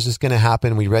Armageddon. How is this going to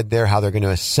happen? We read there how they're going to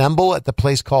assemble at the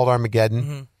place called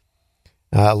Armageddon,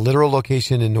 literal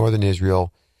location in northern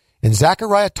Israel. And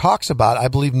Zechariah talks about, I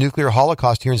believe, nuclear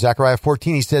holocaust here in Zechariah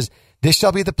 14. He says, this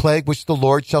shall be the plague which the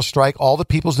Lord shall strike all the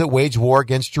peoples that wage war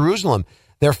against Jerusalem.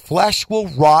 Their flesh will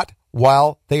rot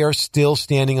while they are still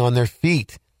standing on their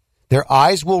feet. Their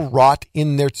eyes will rot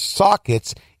in their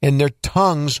sockets, and their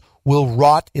tongues will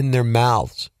rot in their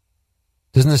mouths.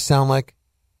 Doesn't this sound like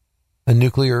a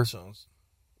nuclear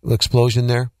explosion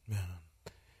there? Yeah.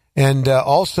 And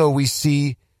also we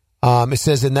see, it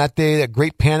says, in that day, a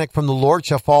great panic from the Lord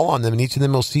shall fall on them, and each of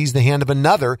them will seize the hand of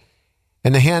another,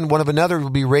 and the hand one of another will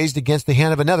be raised against the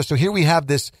hand of another. So here we have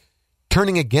this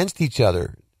turning against each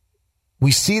other.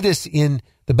 We see this in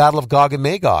the battle of Gog and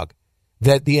Magog,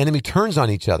 that the enemy turns on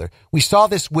each other. We saw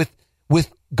this with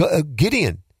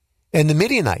Gideon and the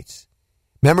Midianites.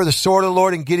 Remember the sword of the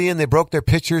Lord and Gideon? They broke their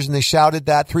pitchers and they shouted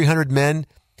that, 300 men.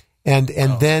 And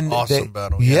then awesome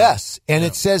battle. Yes. And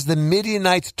it says the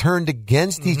Midianites turned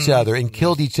against each other and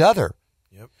killed each other.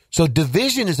 Yep. So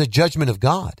division is a judgment of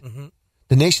God.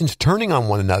 The nations turning on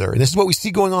one another. And this is what we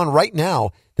see going on right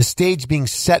now, the stage being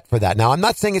set for that. Now, I'm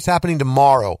not saying it's happening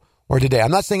tomorrow or today.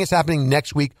 I'm not saying it's happening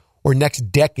next week or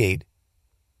next decade.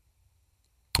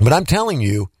 But I'm telling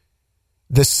you,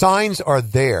 the signs are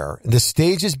there. The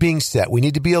stage is being set. We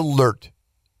need to be alert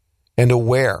and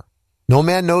aware. No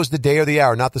man knows the day or the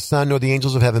hour, not the Son nor the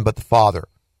angels of heaven, but the Father.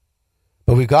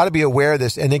 But we've got to be aware of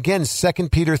this. And again, 2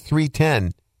 Peter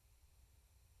 3:10.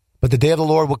 But the day of the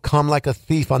Lord will come like a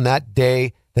thief. On that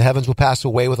day, the heavens will pass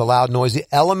away with a loud noise. The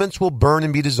elements will burn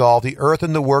and be dissolved. The earth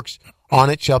and the works on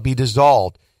it shall be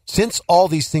dissolved. Since all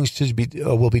these things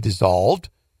will be dissolved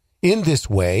in this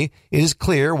way, it is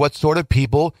clear what sort of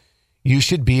people you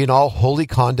should be in all holy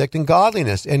conduct and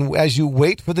godliness. And as you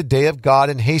wait for the day of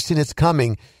God and hasten its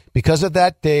coming, because of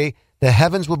that day, the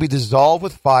heavens will be dissolved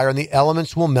with fire and the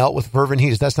elements will melt with fervent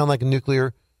heat. Does that sound like a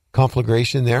nuclear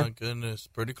conflagration there? My goodness,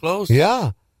 pretty close.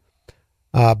 Yeah.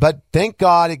 But thank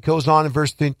God, it goes on in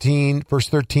verse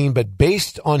 13, but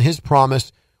based on his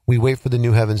promise, we wait for the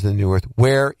new heavens and the new earth,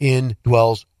 wherein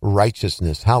dwells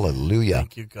righteousness. Hallelujah.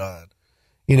 Thank you, God.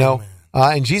 You know,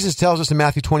 and Jesus tells us in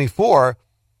Matthew 24,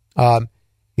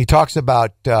 he talks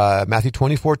about Matthew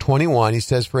 24:21. He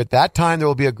says, for at that time there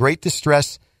will be a great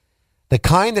distress, the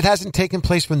kind that hasn't taken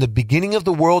place from the beginning of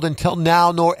the world until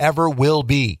now, nor ever will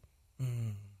be.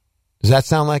 Does that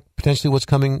sound like potentially what's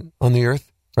coming on the earth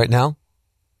right now?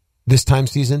 This time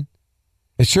season?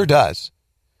 It sure does.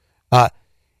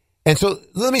 And so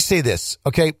let me say this,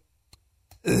 okay?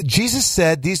 Jesus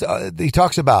said, he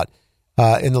talks about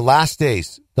in the last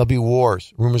days, there'll be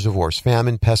wars, rumors of wars,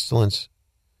 famine, pestilence,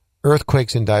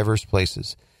 earthquakes in diverse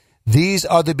places. These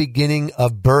are the beginning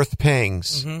of birth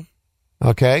pangs. Mm-hmm.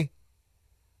 Okay?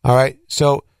 All right.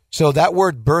 So that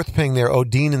word birth pang there,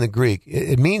 odin in the Greek,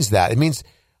 it means that. It means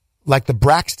like the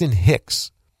Braxton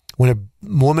Hicks. When a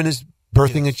woman is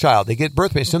birthing a child, they get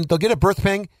birth pangs. They'll get a birth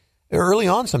pang early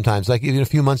on sometimes, like even a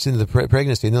few months into the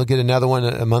pregnancy, and they'll get another one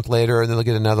a month later, and then they'll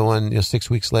get another one 6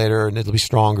 weeks later, and it'll be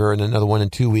stronger, and another one in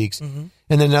 2 weeks, and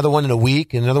then another one in a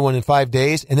week, and another one in 5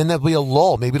 days, and then there'll be a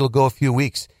lull. Maybe it'll go a few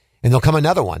weeks, and there'll come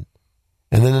another one,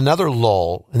 and then another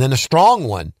lull, and then a strong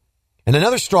one, and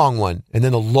another strong one, and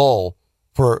then a lull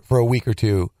for a week or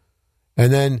two,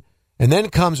 and then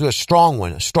it comes with a strong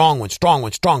one, stronger,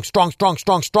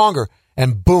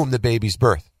 and boom, the baby's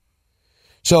birth.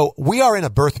 So we are in a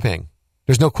birth pang.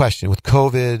 There's no question with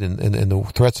COVID and the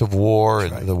threats of war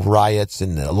and the riots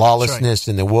and the lawlessness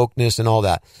and the wokeness and all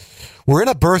that. We're in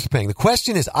a birth pang. The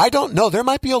question is, I don't know. There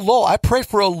might be a lull. I pray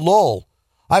for a lull.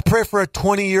 I pray for a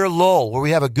 20-year lull where we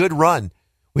have a good run.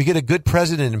 We get a good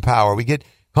president in power.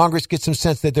 Congress gets some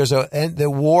sense that there's the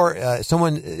war.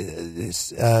 Someone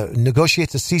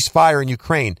negotiates a ceasefire in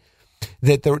Ukraine.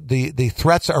 That the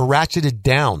threats are ratcheted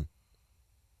down.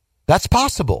 That's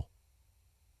possible.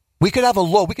 We could have a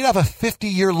lull. We could have a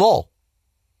 50-year lull.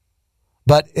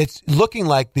 But it's looking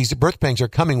like these birth pangs are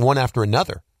coming one after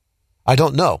another. I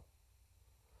don't know.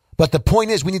 But the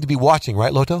point is we need to be watching,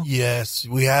 right, Loto? Yes,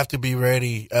 we have to be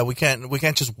ready. We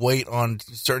can't just wait on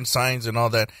certain signs and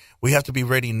all that. We have to be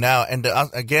ready now. And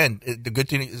again, the good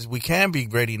thing is we can be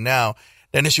ready now.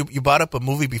 Dennis, you brought up a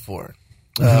movie before.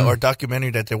 Or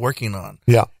documentary that they're working on.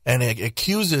 Yeah. And it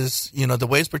accuses, the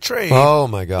way it's portrayed. Oh,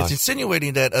 my God. It's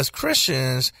insinuating that as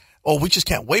Christians, we just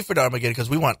can't wait for the Armageddon because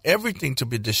we want everything to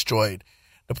be destroyed.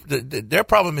 Their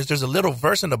problem is there's a little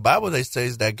verse in the Bible that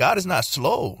says that God is not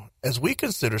slow, as we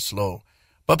consider slow,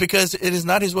 but because it is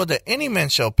not his will that any man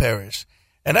shall perish.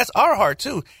 And that's our heart,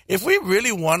 too. If we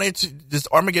really wanted this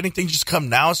Armageddon thing just come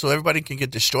now so everybody can get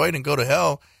destroyed and go to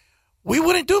hell, we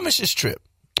wouldn't do Mission's Trip.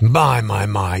 My.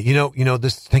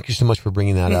 This. Thank you so much for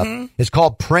bringing that up. It's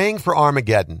called Praying for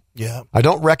Armageddon. Yeah. I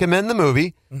don't recommend the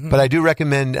movie, but I do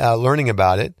recommend learning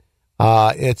about it.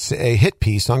 It's a hit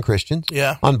piece on Christians,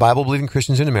 on Bible-believing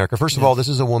Christians in America. First of all, this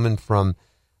is a woman from,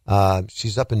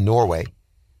 she's up in Norway,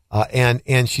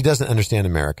 and she doesn't understand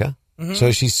America.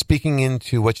 So she's speaking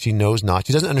into what she knows not.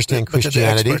 She doesn't understand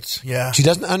Christianity. She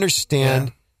doesn't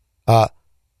understand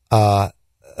the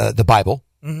Bible.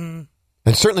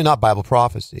 And certainly not Bible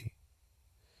prophecy.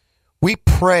 We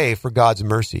pray for God's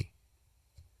mercy.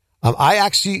 I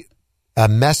actually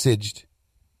messaged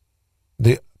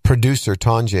the producer,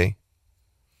 Tanjay,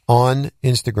 on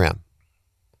Instagram.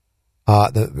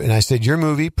 And I said, your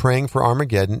movie, Praying for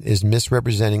Armageddon, is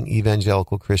misrepresenting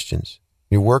evangelical Christians.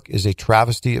 Your work is a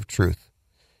travesty of truth.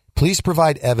 Please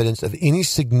provide evidence of any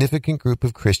significant group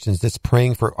of Christians that's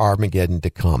praying for Armageddon to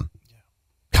come.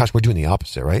 Gosh, we're doing the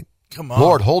opposite, right? Come on.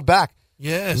 Lord, hold back.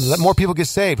 Yes. Let more people get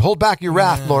saved. Hold back your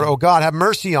wrath, Lord. Oh, God, have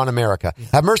mercy on America.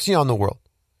 Have mercy on the world.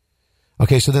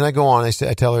 Okay, so then I go on. I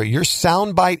tell her, your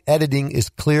soundbite editing is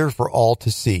clear for all to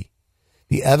see.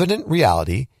 The evident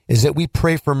reality is that we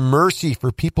pray for mercy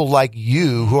for people like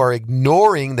you who are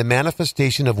ignoring the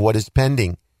manifestation of what is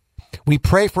pending. We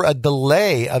pray for a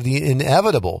delay of the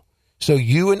inevitable so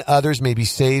you and others may be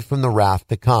saved from the wrath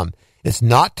to come. It's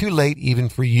not too late even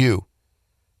for you.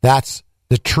 That's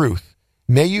the truth.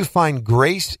 May you find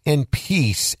grace and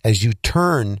peace as you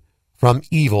turn from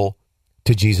evil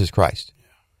to Jesus Christ.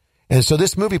 And so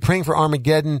this movie, Praying for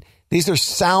Armageddon, these are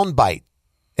soundbite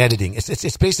editing.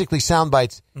 It's basically sound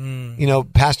bites. You know,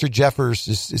 Pastor Jeffers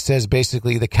says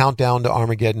basically the countdown to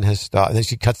Armageddon has started, and then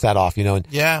she cuts that off,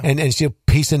 and she'll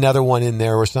piece another one in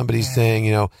there where somebody's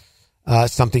saying,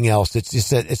 something else. It's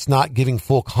just that it's not giving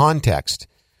full context.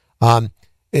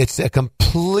 It's a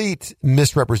complete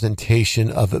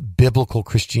misrepresentation of biblical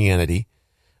Christianity.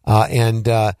 And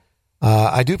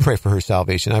I do pray for her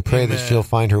salvation. I pray that she'll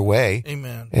find her way.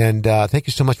 Amen. And thank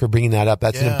you so much for bringing that up.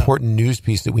 That's an important news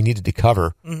piece that we needed to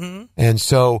cover. Mm-hmm. And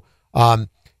so, going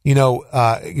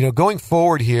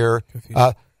forward here.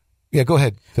 Go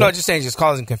ahead. No, just saying, just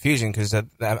causing confusion because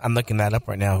I'm looking that up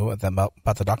right now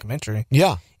about the documentary.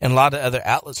 Yeah, and a lot of other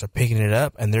outlets are picking it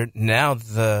up, and they're now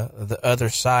the other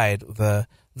side,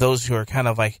 those who are kind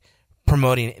of like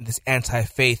promoting this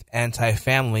anti-faith,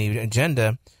 anti-family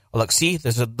agenda. Look, see,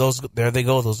 there they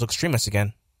go, those extremists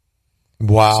again.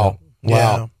 Wow. So,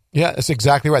 wow. Yeah, that's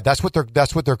exactly right. That's what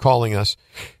they're calling us.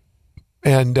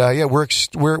 And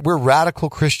we're radical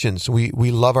Christians.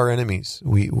 We love our enemies.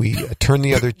 We turn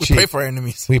the other cheek. We pray for our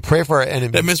enemies. We pray for our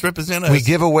enemies. That misrepresent us. We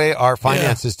give away our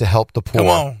finances to help the poor. Come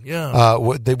on, yeah.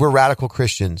 We're radical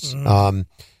Christians. Mm-hmm.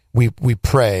 We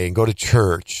pray and go to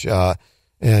church. So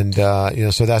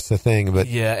that's the thing. But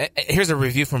here's a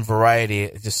review from Variety.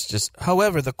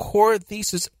 However, the core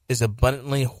thesis is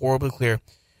abundantly, horribly clear.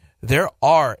 There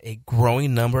are a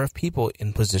growing number of people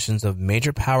in positions of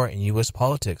major power in U.S.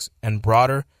 politics and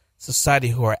broader society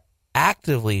who are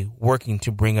actively working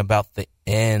to bring about the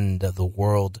end of the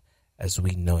world as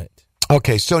we know it.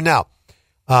 Okay, so now,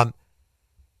 that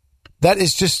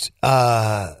is just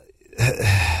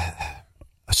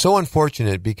so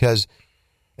unfortunate because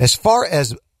as far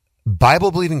as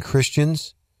Bible-believing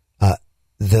Christians, the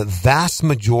vast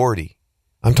majority,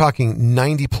 I'm talking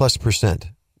 90+%,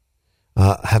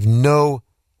 have no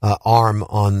arm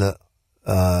on the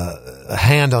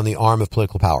hand on the arm of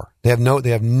political power. They have no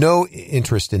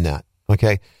interest in that.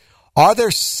 Okay, are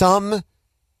there some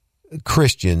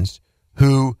Christians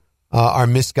who are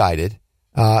misguided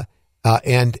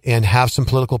and have some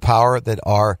political power that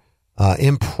are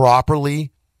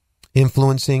improperly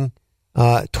influencing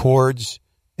towards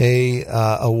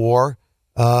a war?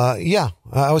 I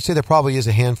would say there probably is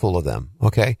a handful of them.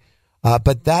 Okay.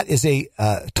 But that is a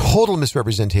total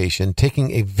misrepresentation,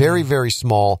 taking a very, very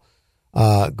small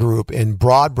group and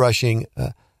broad brushing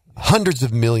hundreds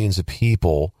of millions of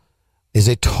people is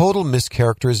a total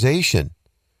mischaracterization.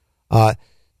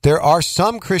 There are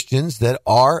some Christians that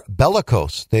are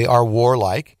bellicose. They are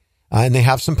warlike and they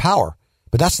have some power.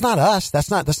 But that's not us.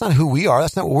 That's not who we are.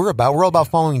 That's not what we're about. We're all about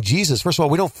following Jesus. First of all,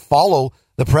 we don't follow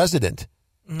the president.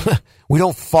 Mm-hmm. We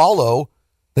don't follow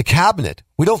the cabinet.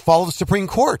 We don't follow the Supreme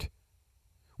Court.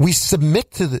 We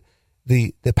submit to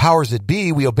the powers that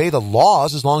be. We obey the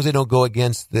laws as long as they don't go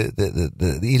against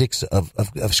the edicts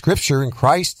of Scripture and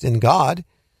Christ and God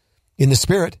in the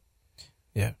Spirit.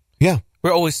 Yeah. Yeah.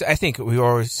 I think we're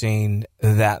always saying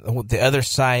that the other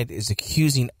side is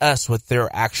accusing us what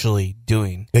they're actually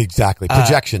doing. Exactly.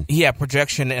 Projection.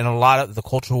 Projection, and a lot of the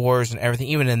cultural wars and everything.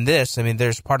 Even in this, I mean,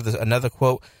 there's part of this. Another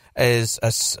quote is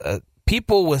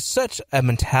people with such a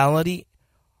mentality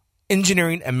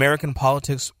engineering American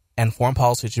politics and foreign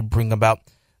policy to bring about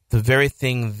the very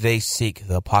thing they seek,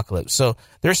 the apocalypse. So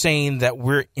they're saying that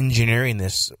we're engineering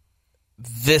this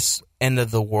end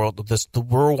of the world. We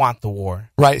want the war,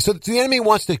 right? So the enemy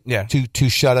wants to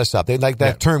shut us up. They like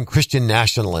that term, Christian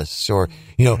nationalists, or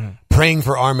praying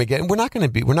for Armageddon. We're not going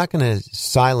to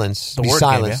silence the word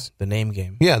silenced. Game, the name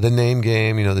game. Yeah, the name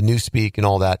game. The newspeak and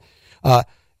all that.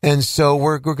 And so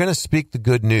we're going to speak the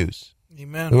good news.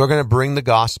 Amen. We're going to bring the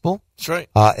gospel. That's right.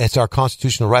 It's our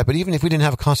constitutional right. But even if we didn't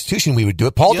have a constitution, we would do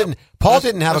it. Paul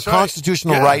didn't have a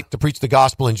constitutional right to preach the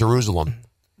gospel in Jerusalem.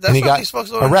 That's what these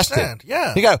folks don't understand.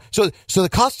 Yeah. He got so the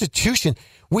Constitution.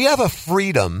 We have a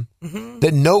freedom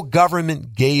that no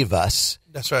government gave us.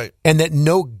 That's right. And that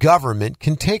no government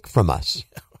can take from us.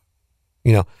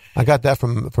 I got that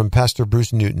from Pastor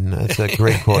Bruce Newton. That's a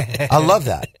great quote. I love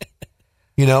that.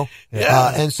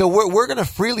 And so we're going to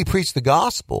freely preach the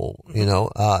gospel,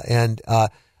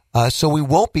 so we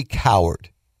won't be cowed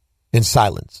and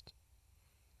silenced.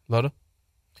 Loda?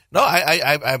 No,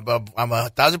 I'm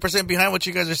 1,000% behind what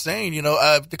you guys are saying. You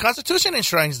know, the Constitution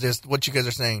enshrines this, what you guys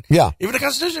are saying. Yeah. Even the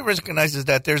Constitution recognizes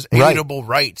that there's alienable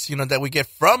rights, you know, that we get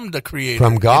from the Creator.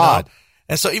 From God. You know?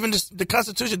 And so even the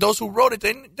Constitution, those who wrote it,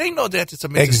 they know they have to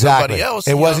submit to somebody else.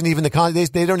 It wasn't even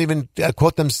they don't even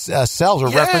quote themselves or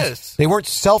reference. They weren't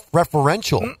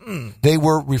self-referential. They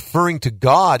were referring to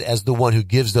God as the one who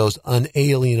gives those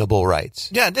unalienable rights.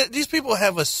 Yeah, these people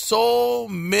have us so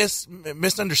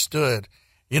misunderstood.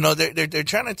 You know, they're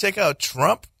trying to take out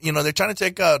Trump. You know, they're trying to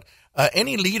take out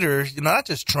any leader, you know, not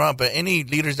just Trump, but any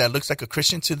leaders that looks like a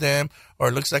Christian to them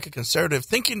or looks like a conservative,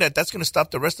 thinking that that's going to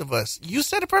stop the rest of us. You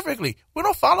said it perfectly. We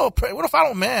don't follow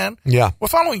man. Yeah, we're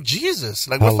following Jesus.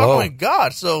 Like we're following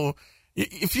God. So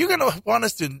if you're going to want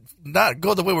us to not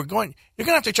go the way we're going, you're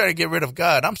going to have to try to get rid of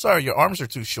God. I'm sorry, your arms are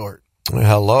too short.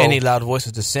 Hello. Any loud voice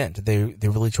of dissent, they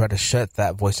really try to shut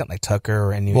that voice down, like Tucker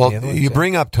or any. Well, other you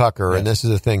bring up Tucker, and this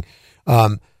is the thing.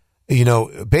 You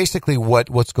know, basically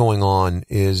what's going on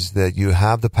is that you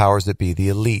have the powers that be, the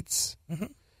elites,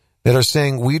 that are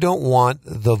saying we don't want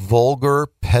the vulgar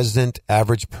peasant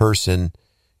average person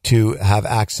to have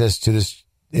access to this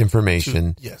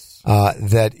information. Yes.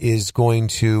 That is going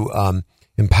to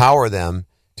empower them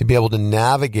to be able to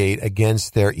navigate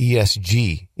against their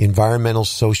ESG, environmental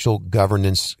social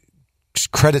governance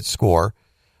credit score,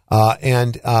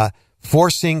 and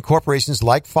forcing corporations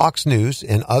like Fox News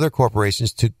and other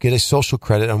corporations to get a social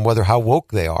credit on how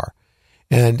woke they are.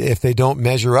 And if they don't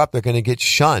measure up, they're going to get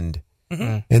shunned.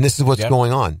 And this is what's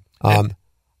going on.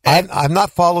 I've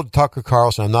not followed Tucker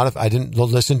Carlson. I didn't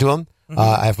listen to him.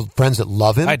 I have friends that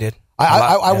love him. I did.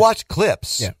 I watched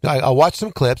clips. Yeah. I watched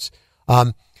some clips.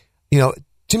 You know,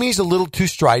 to me, he's a little too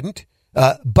strident,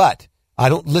 but I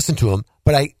don't listen to him.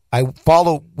 But I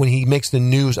follow when he makes the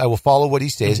news. I will follow what he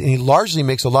says, and he largely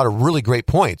makes a lot of really great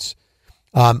points.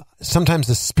 Sometimes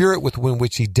the spirit with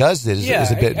which he does this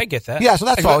is a bit. I get that. Yeah, so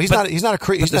that's all. He's not a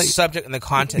creator. But the subject and the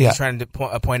content he's trying to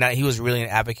point out, he was really an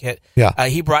advocate. Yeah.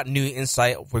 He brought new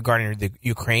insight regarding the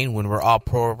Ukraine when we're all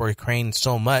pro Ukraine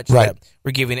so much right. that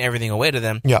we're giving everything away to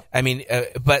them. Yeah. I mean,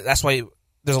 but that's why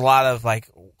there's a lot of like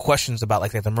questions about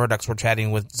like the Murdochs were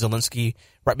chatting with Zelensky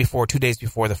right before 2 days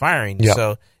before the firing. Yeah.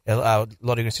 So, Lodi,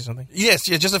 you gonna say something? Yes,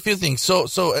 just a few things. So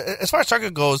as far as Tucker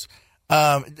goes.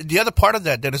 The other part of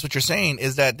that, Dennis, what you're saying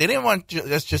is that they didn't want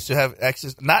us just to have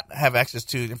access, not have access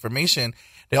to information.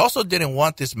 They also didn't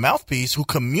want this mouthpiece who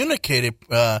communicated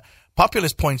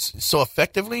populist points so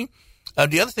effectively.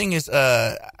 The other thing is,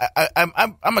 I'm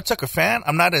a Tucker fan.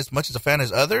 I'm not as much as a fan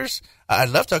as others. I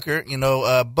love Tucker,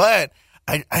 but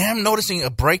I am noticing a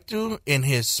breakthrough in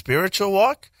his spiritual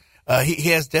walk. He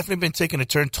has definitely been taking a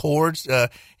turn towards.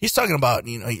 He's talking about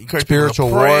spiritual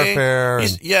warfare.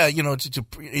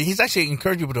 He's actually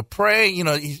encouraging people to pray.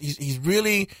 He's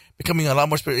really becoming a lot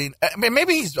more spiritual. I mean,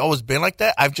 maybe he's always been like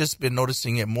that. I've just been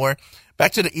noticing it more.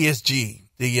 Back to the ESG,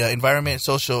 the environment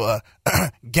social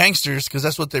gangsters, because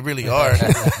that's what they really are.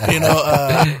 There's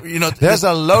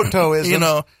a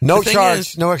Lotoism. No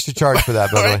charge, no extra charge for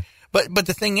that, by the way. But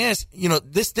the thing is,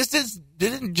 this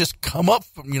didn't just come up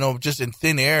from, just in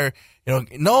thin air.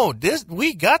 No,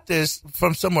 we got this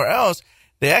from somewhere else.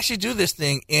 They actually do this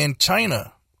thing in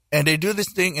China, and they do this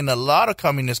thing in a lot of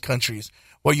communist countries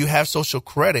where you have social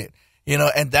credit,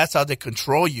 and that's how they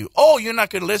control you. Oh, you're not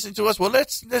going to listen to us? Well,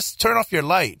 let's turn off your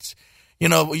lights. You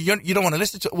don't want to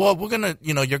listen to. Well, we're gonna,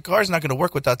 your car's not going to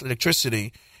work without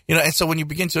electricity. And so when you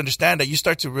begin to understand that, you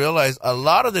start to realize a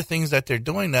lot of the things that they're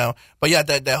doing now. But yeah,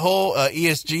 that whole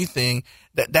ESG thing,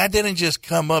 that didn't just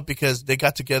come up because they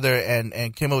got together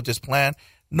and came up with this plan.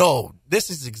 No, this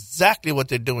is exactly what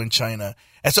they do in China.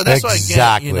 And so that's why,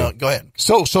 again, go ahead.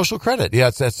 So social credit.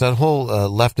 Yeah, that's that whole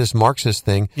leftist Marxist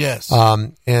thing. Yes.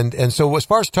 And so as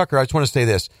far as Tucker, I just want to say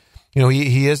this.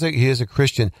 He is a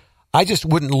Christian. I just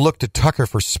wouldn't look to Tucker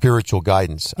for spiritual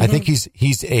guidance. Mm-hmm. I think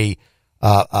he's a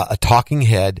talking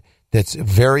head that's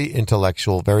very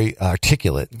intellectual, very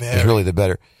articulate is really the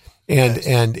better.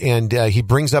 And he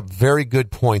brings up very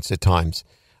good points at times.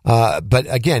 But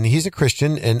again, he's a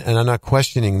Christian and I'm not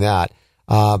questioning that.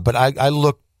 But I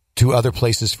look to other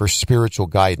places for spiritual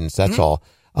guidance. That's all.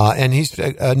 And he's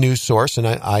a news source and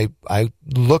I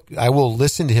will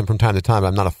listen to him from time to time.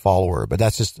 I'm not a follower, but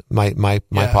that's just my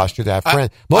posture that I have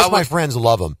friends. Most of my friends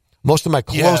love him. Most of my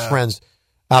close friends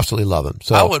absolutely love him.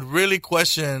 So I would really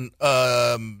question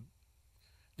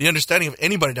the understanding of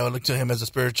anybody that would look to him as a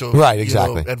spiritual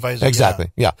advisor.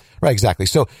 Exactly. Yeah. Right. Exactly.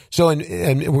 So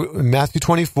in Matthew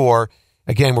 24,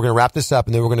 again, we're going to wrap this up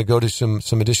and then we're going to go to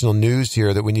some additional news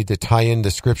here that we need to tie in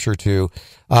the scripture to.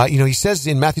 He says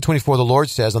in Matthew 24, the Lord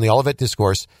says on the Olivet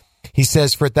Discourse, He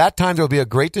says, for at that time there will be a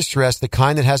great distress, the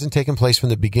kind that hasn't taken place from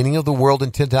the beginning of the world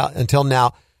until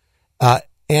now,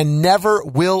 and never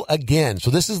will again. So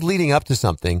this is leading up to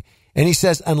something. And he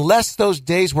says, unless those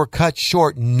days were cut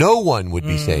short, no one would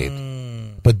be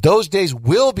saved. But those days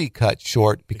will be cut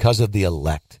short because of the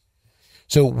elect.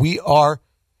 So we are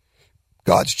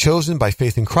God's chosen by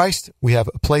faith in Christ. We have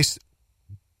a place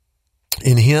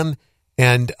in him.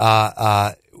 And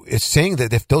it's saying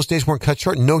that if those days weren't cut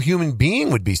short, no human being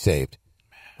would be saved.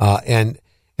 And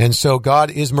so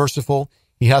God is merciful.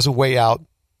 He has a way out.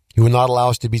 He will not allow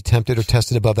us to be tempted or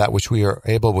tested above that which we are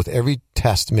able with every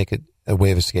test to make it a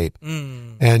way of escape.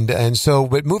 And so,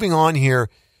 but moving on here,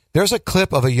 there's a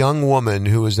clip of a young woman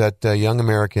who was at Young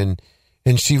American,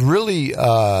 and she really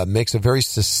makes a very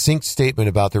succinct statement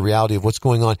about the reality of what's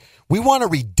going on. We want a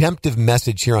redemptive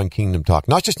message here on Kingdom Talk,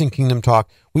 not just in Kingdom Talk.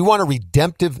 We want a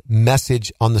redemptive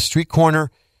message on the street corner,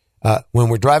 when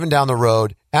we're driving down the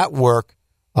road, at work,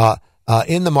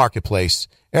 in the marketplace,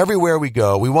 everywhere we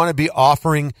go. We want to be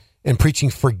offering and preaching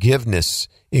forgiveness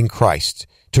in Christ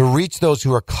to reach those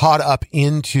who are caught up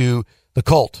into the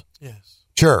cult. Yes.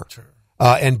 Sure.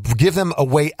 And give them a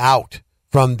way out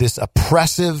from this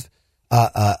oppressive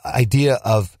idea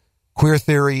of queer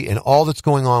theory and all that's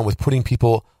going on with putting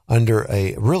people under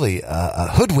a really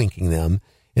hoodwinking them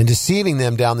and deceiving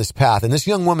them down this path. And this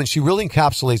young woman, she really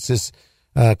encapsulates this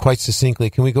quite succinctly.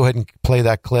 Can we go ahead and play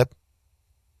that clip?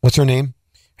 What's her name?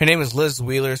 Her name is Liz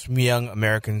Wheelers from Young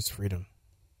Americans Freedom.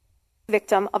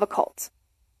 Victim of a cult.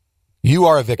 You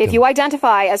are a victim. If you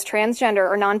identify as transgender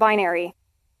or non-binary,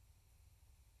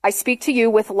 I speak to you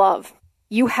with love.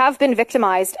 You have been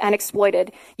victimized and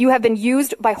exploited. You have been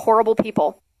used by horrible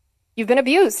people. You've been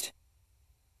abused.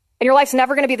 And your life's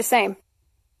never going to be the same.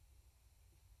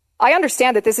 I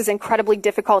understand that this is incredibly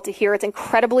difficult to hear. It's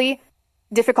incredibly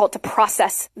difficult to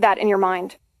process that in your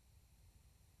mind.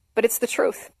 But it's the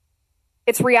truth.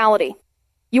 It's reality.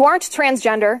 You aren't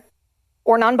transgender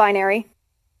or non-binary.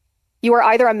 You are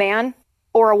either a man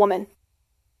or a woman.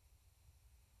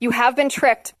 You have been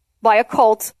tricked by a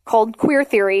cult called queer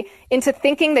theory into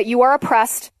thinking that you are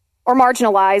oppressed or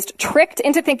marginalized, tricked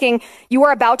into thinking you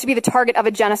are about to be the target of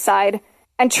a genocide,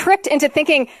 and tricked into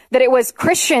thinking that it was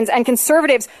Christians and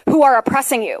conservatives who are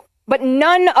oppressing you. But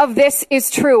none of this is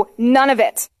true. None of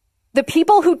it. The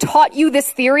people who taught you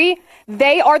this theory,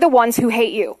 they are the ones who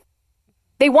hate you.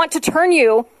 They want to turn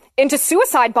you into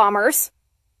suicide bombers.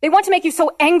 They want to make you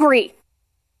so angry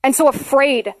and so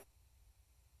afraid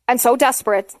and so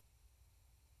desperate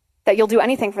that you'll do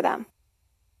anything for them.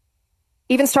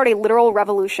 Even start a literal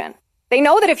revolution. They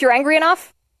know that if you're angry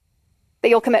enough, that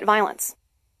you'll commit violence.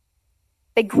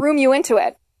 They groom you into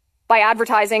it by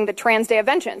advertising the Trans Day of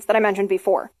Vengeance that I mentioned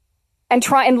before and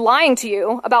lying to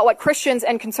you about what Christians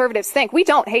and conservatives think. We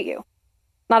don't hate you.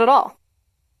 Not at all.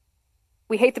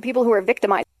 We hate the people who are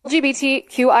victimized.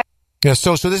 LGBTQI. Yeah,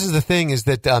 so this is the thing, is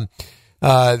that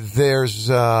there's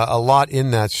a lot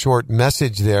in that short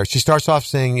message there. She starts off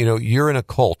saying, you're in a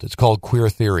cult. It's called queer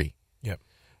theory. Yep.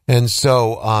 And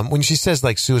so when she says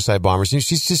like suicide bombers,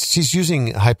 she's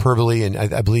using hyperbole and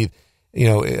I believe,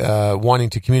 wanting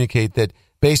to communicate that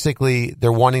basically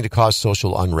they're wanting to cause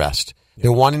social unrest. Yep.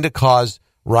 They're wanting to cause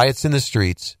riots in the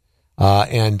streets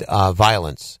and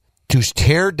violence, to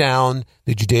tear down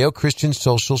the Judeo-Christian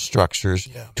social structures,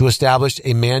 to establish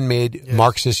a man-made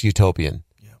Marxist utopian.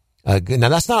 Now,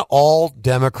 that's not all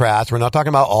Democrats. We're not talking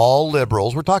about all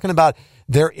liberals. We're talking about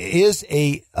there is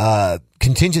a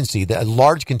contingency, a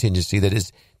large contingency that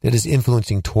is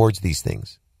influencing towards these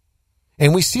things.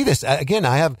 And we see this. Again,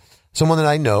 I have someone that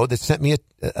I know that sent me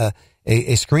a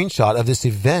screenshot of this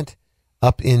event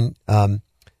up in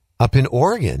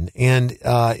Oregon, and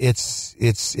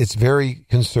it's very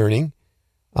concerning.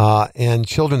 And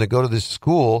children that go to this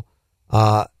school,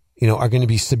 are going to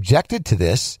be subjected to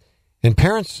this, and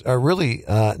parents are really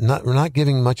we're not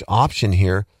giving much option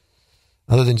here,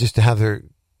 other than just to have their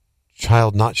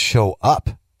child not show up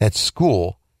at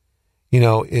school.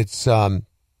 It's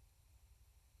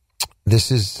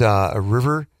this is a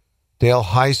Riverdale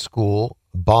High School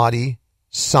body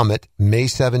summit, May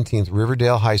 17th,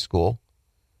 Riverdale High School.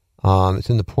 It's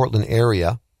in the Portland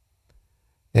area.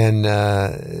 And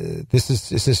it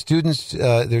says students,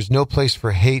 there's no place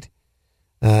for hate.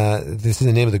 This is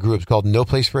the name of the group. It's called No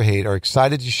Place for Hate, are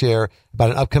excited to share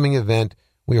about an upcoming event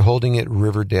we are holding at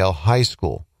Riverdale High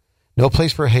School. No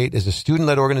Place for Hate is a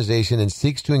student-led organization and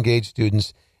seeks to engage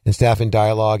students and staff in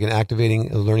dialogue and activating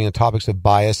and learning on topics of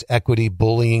bias, equity,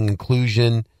 bullying,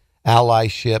 inclusion,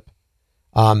 allyship.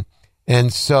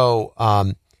 And so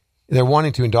they're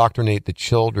wanting to indoctrinate the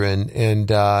children, and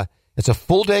it's a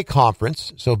full-day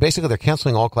conference. So basically they're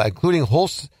canceling all class, including whole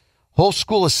whole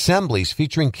school assemblies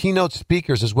featuring keynote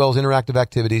speakers as well as interactive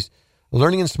activities,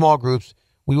 learning in small groups.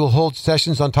 We will hold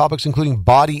sessions on topics including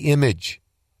body image,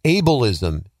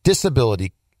 ableism,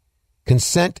 disability,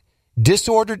 consent,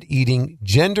 disordered eating,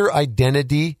 gender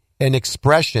identity and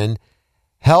expression,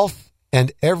 health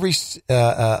and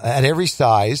at every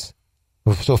size,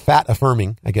 so fat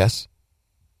affirming, I guess,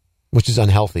 which is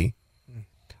unhealthy,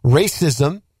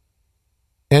 racism,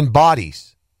 and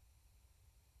bodies.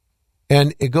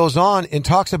 And it goes on and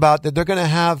talks about that they're going to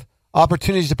have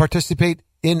opportunities to participate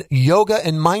in yoga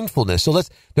and mindfulness. So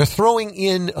they're throwing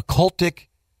in occultic,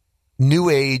 new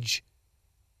age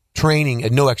training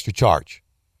at no extra charge,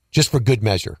 just for good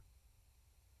measure.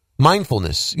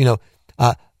 Mindfulness, yoga,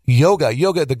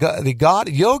 the god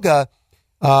yoga.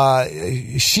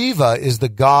 Shiva is the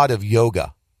god of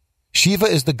yoga. Shiva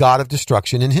is the god of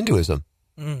destruction in Hinduism.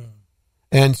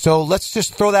 And so let's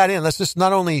just throw that in. Let's just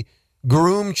not only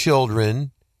groom children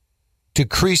to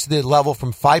increase the level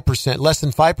from 5%, less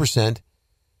than 5%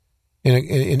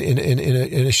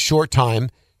 in a short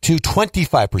time to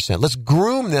 25%. Let's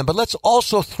groom them, but let's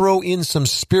also throw in some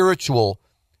spiritual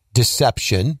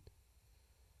deception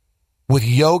with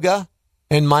yoga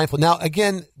and mindfulness. Now,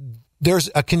 again, there's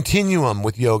a continuum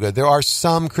with yoga. There are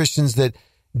some Christians that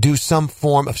do some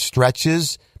form of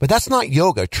stretches, but that's not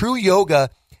yoga. True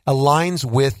yoga aligns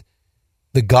with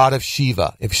the god of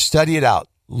Shiva. If you study it out,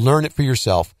 learn it for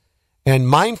yourself. And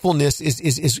mindfulness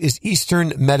is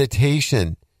Eastern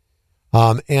meditation.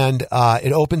 And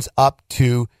it opens up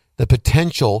to the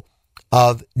potential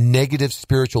of negative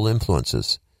spiritual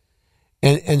influences.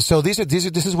 And so this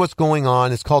is what's going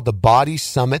on. It's called the Body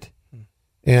Summit.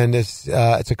 And it's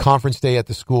a conference day at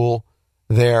the school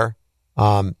there.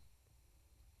 And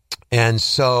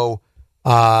so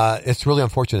it's really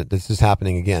unfortunate this is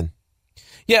happening again.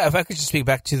 Yeah, if I could just speak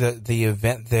back to the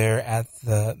event there at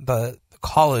the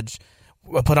college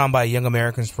put on by Young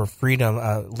Americans for Freedom,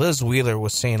 Liz Wheeler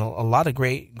was saying a lot of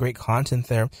great content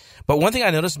there. But one thing I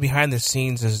noticed behind the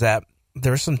scenes is that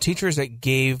there were some teachers that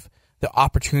gave the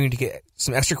opportunity to get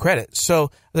some extra credit.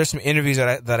 So there's some interviews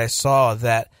that I saw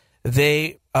that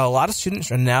a lot of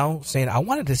students are now saying, I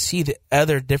wanted to see the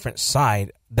other different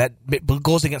side that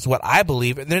goes against what I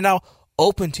believe. And they're now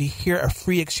open to hear a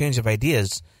free exchange of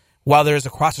ideas. While there's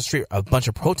across the street a bunch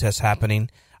of protests happening,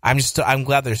 I'm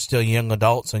glad there's still young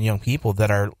adults and young people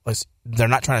that they're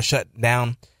not trying to shut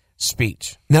down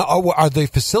speech. Now, are they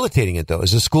facilitating it though?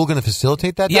 Is the school going to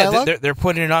facilitate that dialogue? Yeah, they're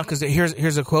putting it on because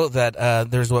here's a quote that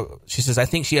there's what she says. I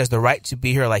think she has the right to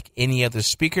be here like any other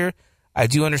speaker. I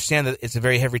do understand that it's a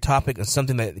very heavy topic and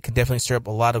something that could definitely stir up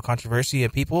a lot of controversy in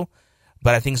people,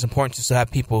 but I think it's important to still have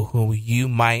people who you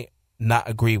might not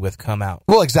agree with come out.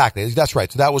 Well, exactly. That's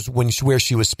right. So that was where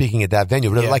she was speaking at that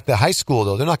venue. But like the high school,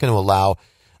 though, they're not going to allow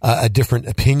a different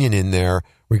opinion in there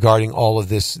regarding all of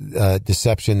this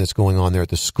deception that's going on there at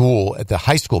the school, at the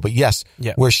high school. But yes,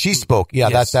 where she spoke,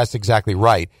 yes. that's exactly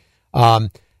right.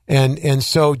 And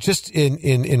so just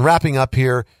in wrapping up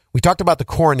here, we talked about the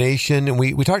coronation, and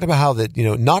we talked about how that,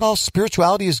 not all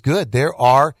spirituality is good. There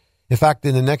are, in fact,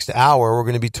 in the next hour, we're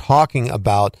going to be talking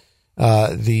about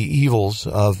the evils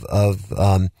of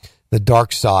the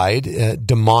dark side,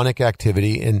 demonic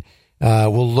activity, and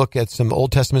we'll look at some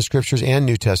Old Testament scriptures and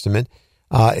New Testament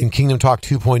in Kingdom Talk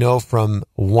 2.0 from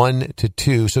 1 to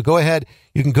 2. So go ahead.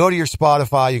 You can go to your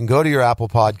Spotify. You can go to your Apple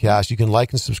Podcast. You can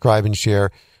like and subscribe and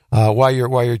share. While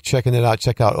you're checking it out,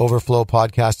 check out Overflow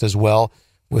Podcast as well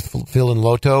with Phil and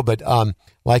Loto. But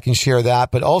like and share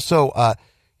that. But also,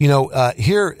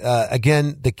 here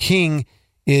again, the King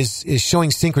is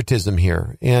showing syncretism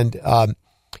here. And,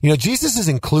 Jesus is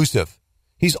inclusive.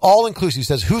 He's all inclusive. He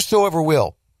says, whosoever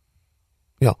will,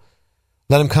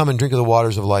 let him come and drink of the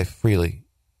waters of life freely.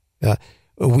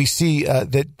 We see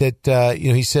that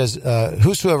he says,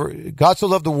 whosoever, God so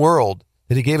loved the world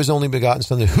that he gave his only begotten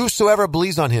son, that whosoever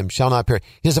believes on him shall not perish.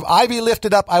 He says, if I be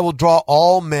lifted up, I will draw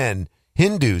all men,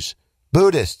 Hindus,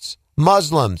 Buddhists,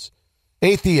 Muslims,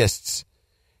 atheists.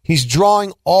 He's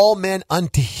drawing all men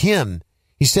unto him.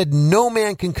 He said, no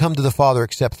man can come to the Father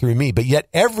except through me, but yet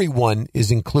everyone is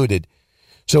included.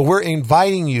 So we're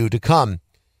inviting you to come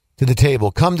to the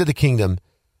table, come to the kingdom,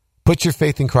 put your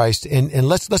faith in Christ, and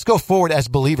let's go forward as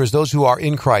believers, those who are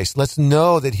in Christ. Let's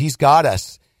know that he's got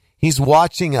us. He's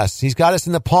watching us. He's got us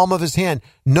in the palm of his hand.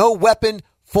 No weapon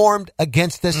formed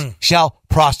against us shall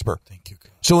prosper. Thank you,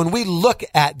 God. So when we look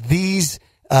at these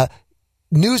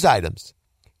news items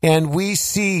and we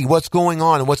see what's going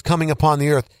on and what's coming upon the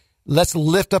earth, let's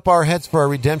lift up our heads for our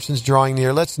redemption's drawing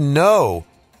near. Let's know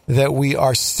that we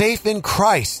are safe in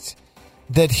Christ,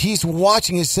 that he's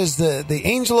watching. It says the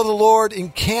angel of the Lord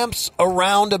encamps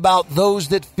around about those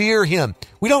that fear him.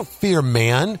 We don't fear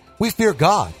man. We fear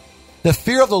God. The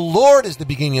fear of the Lord is the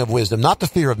beginning of wisdom, not the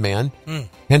fear of man.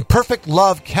 And perfect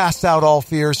love casts out all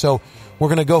fear. So we're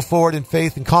going to go forward in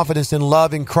faith and confidence and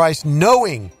love in Christ,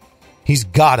 knowing He's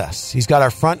got us. He's got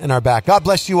our front and our back. God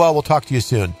bless you all. We'll talk to you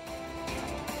soon.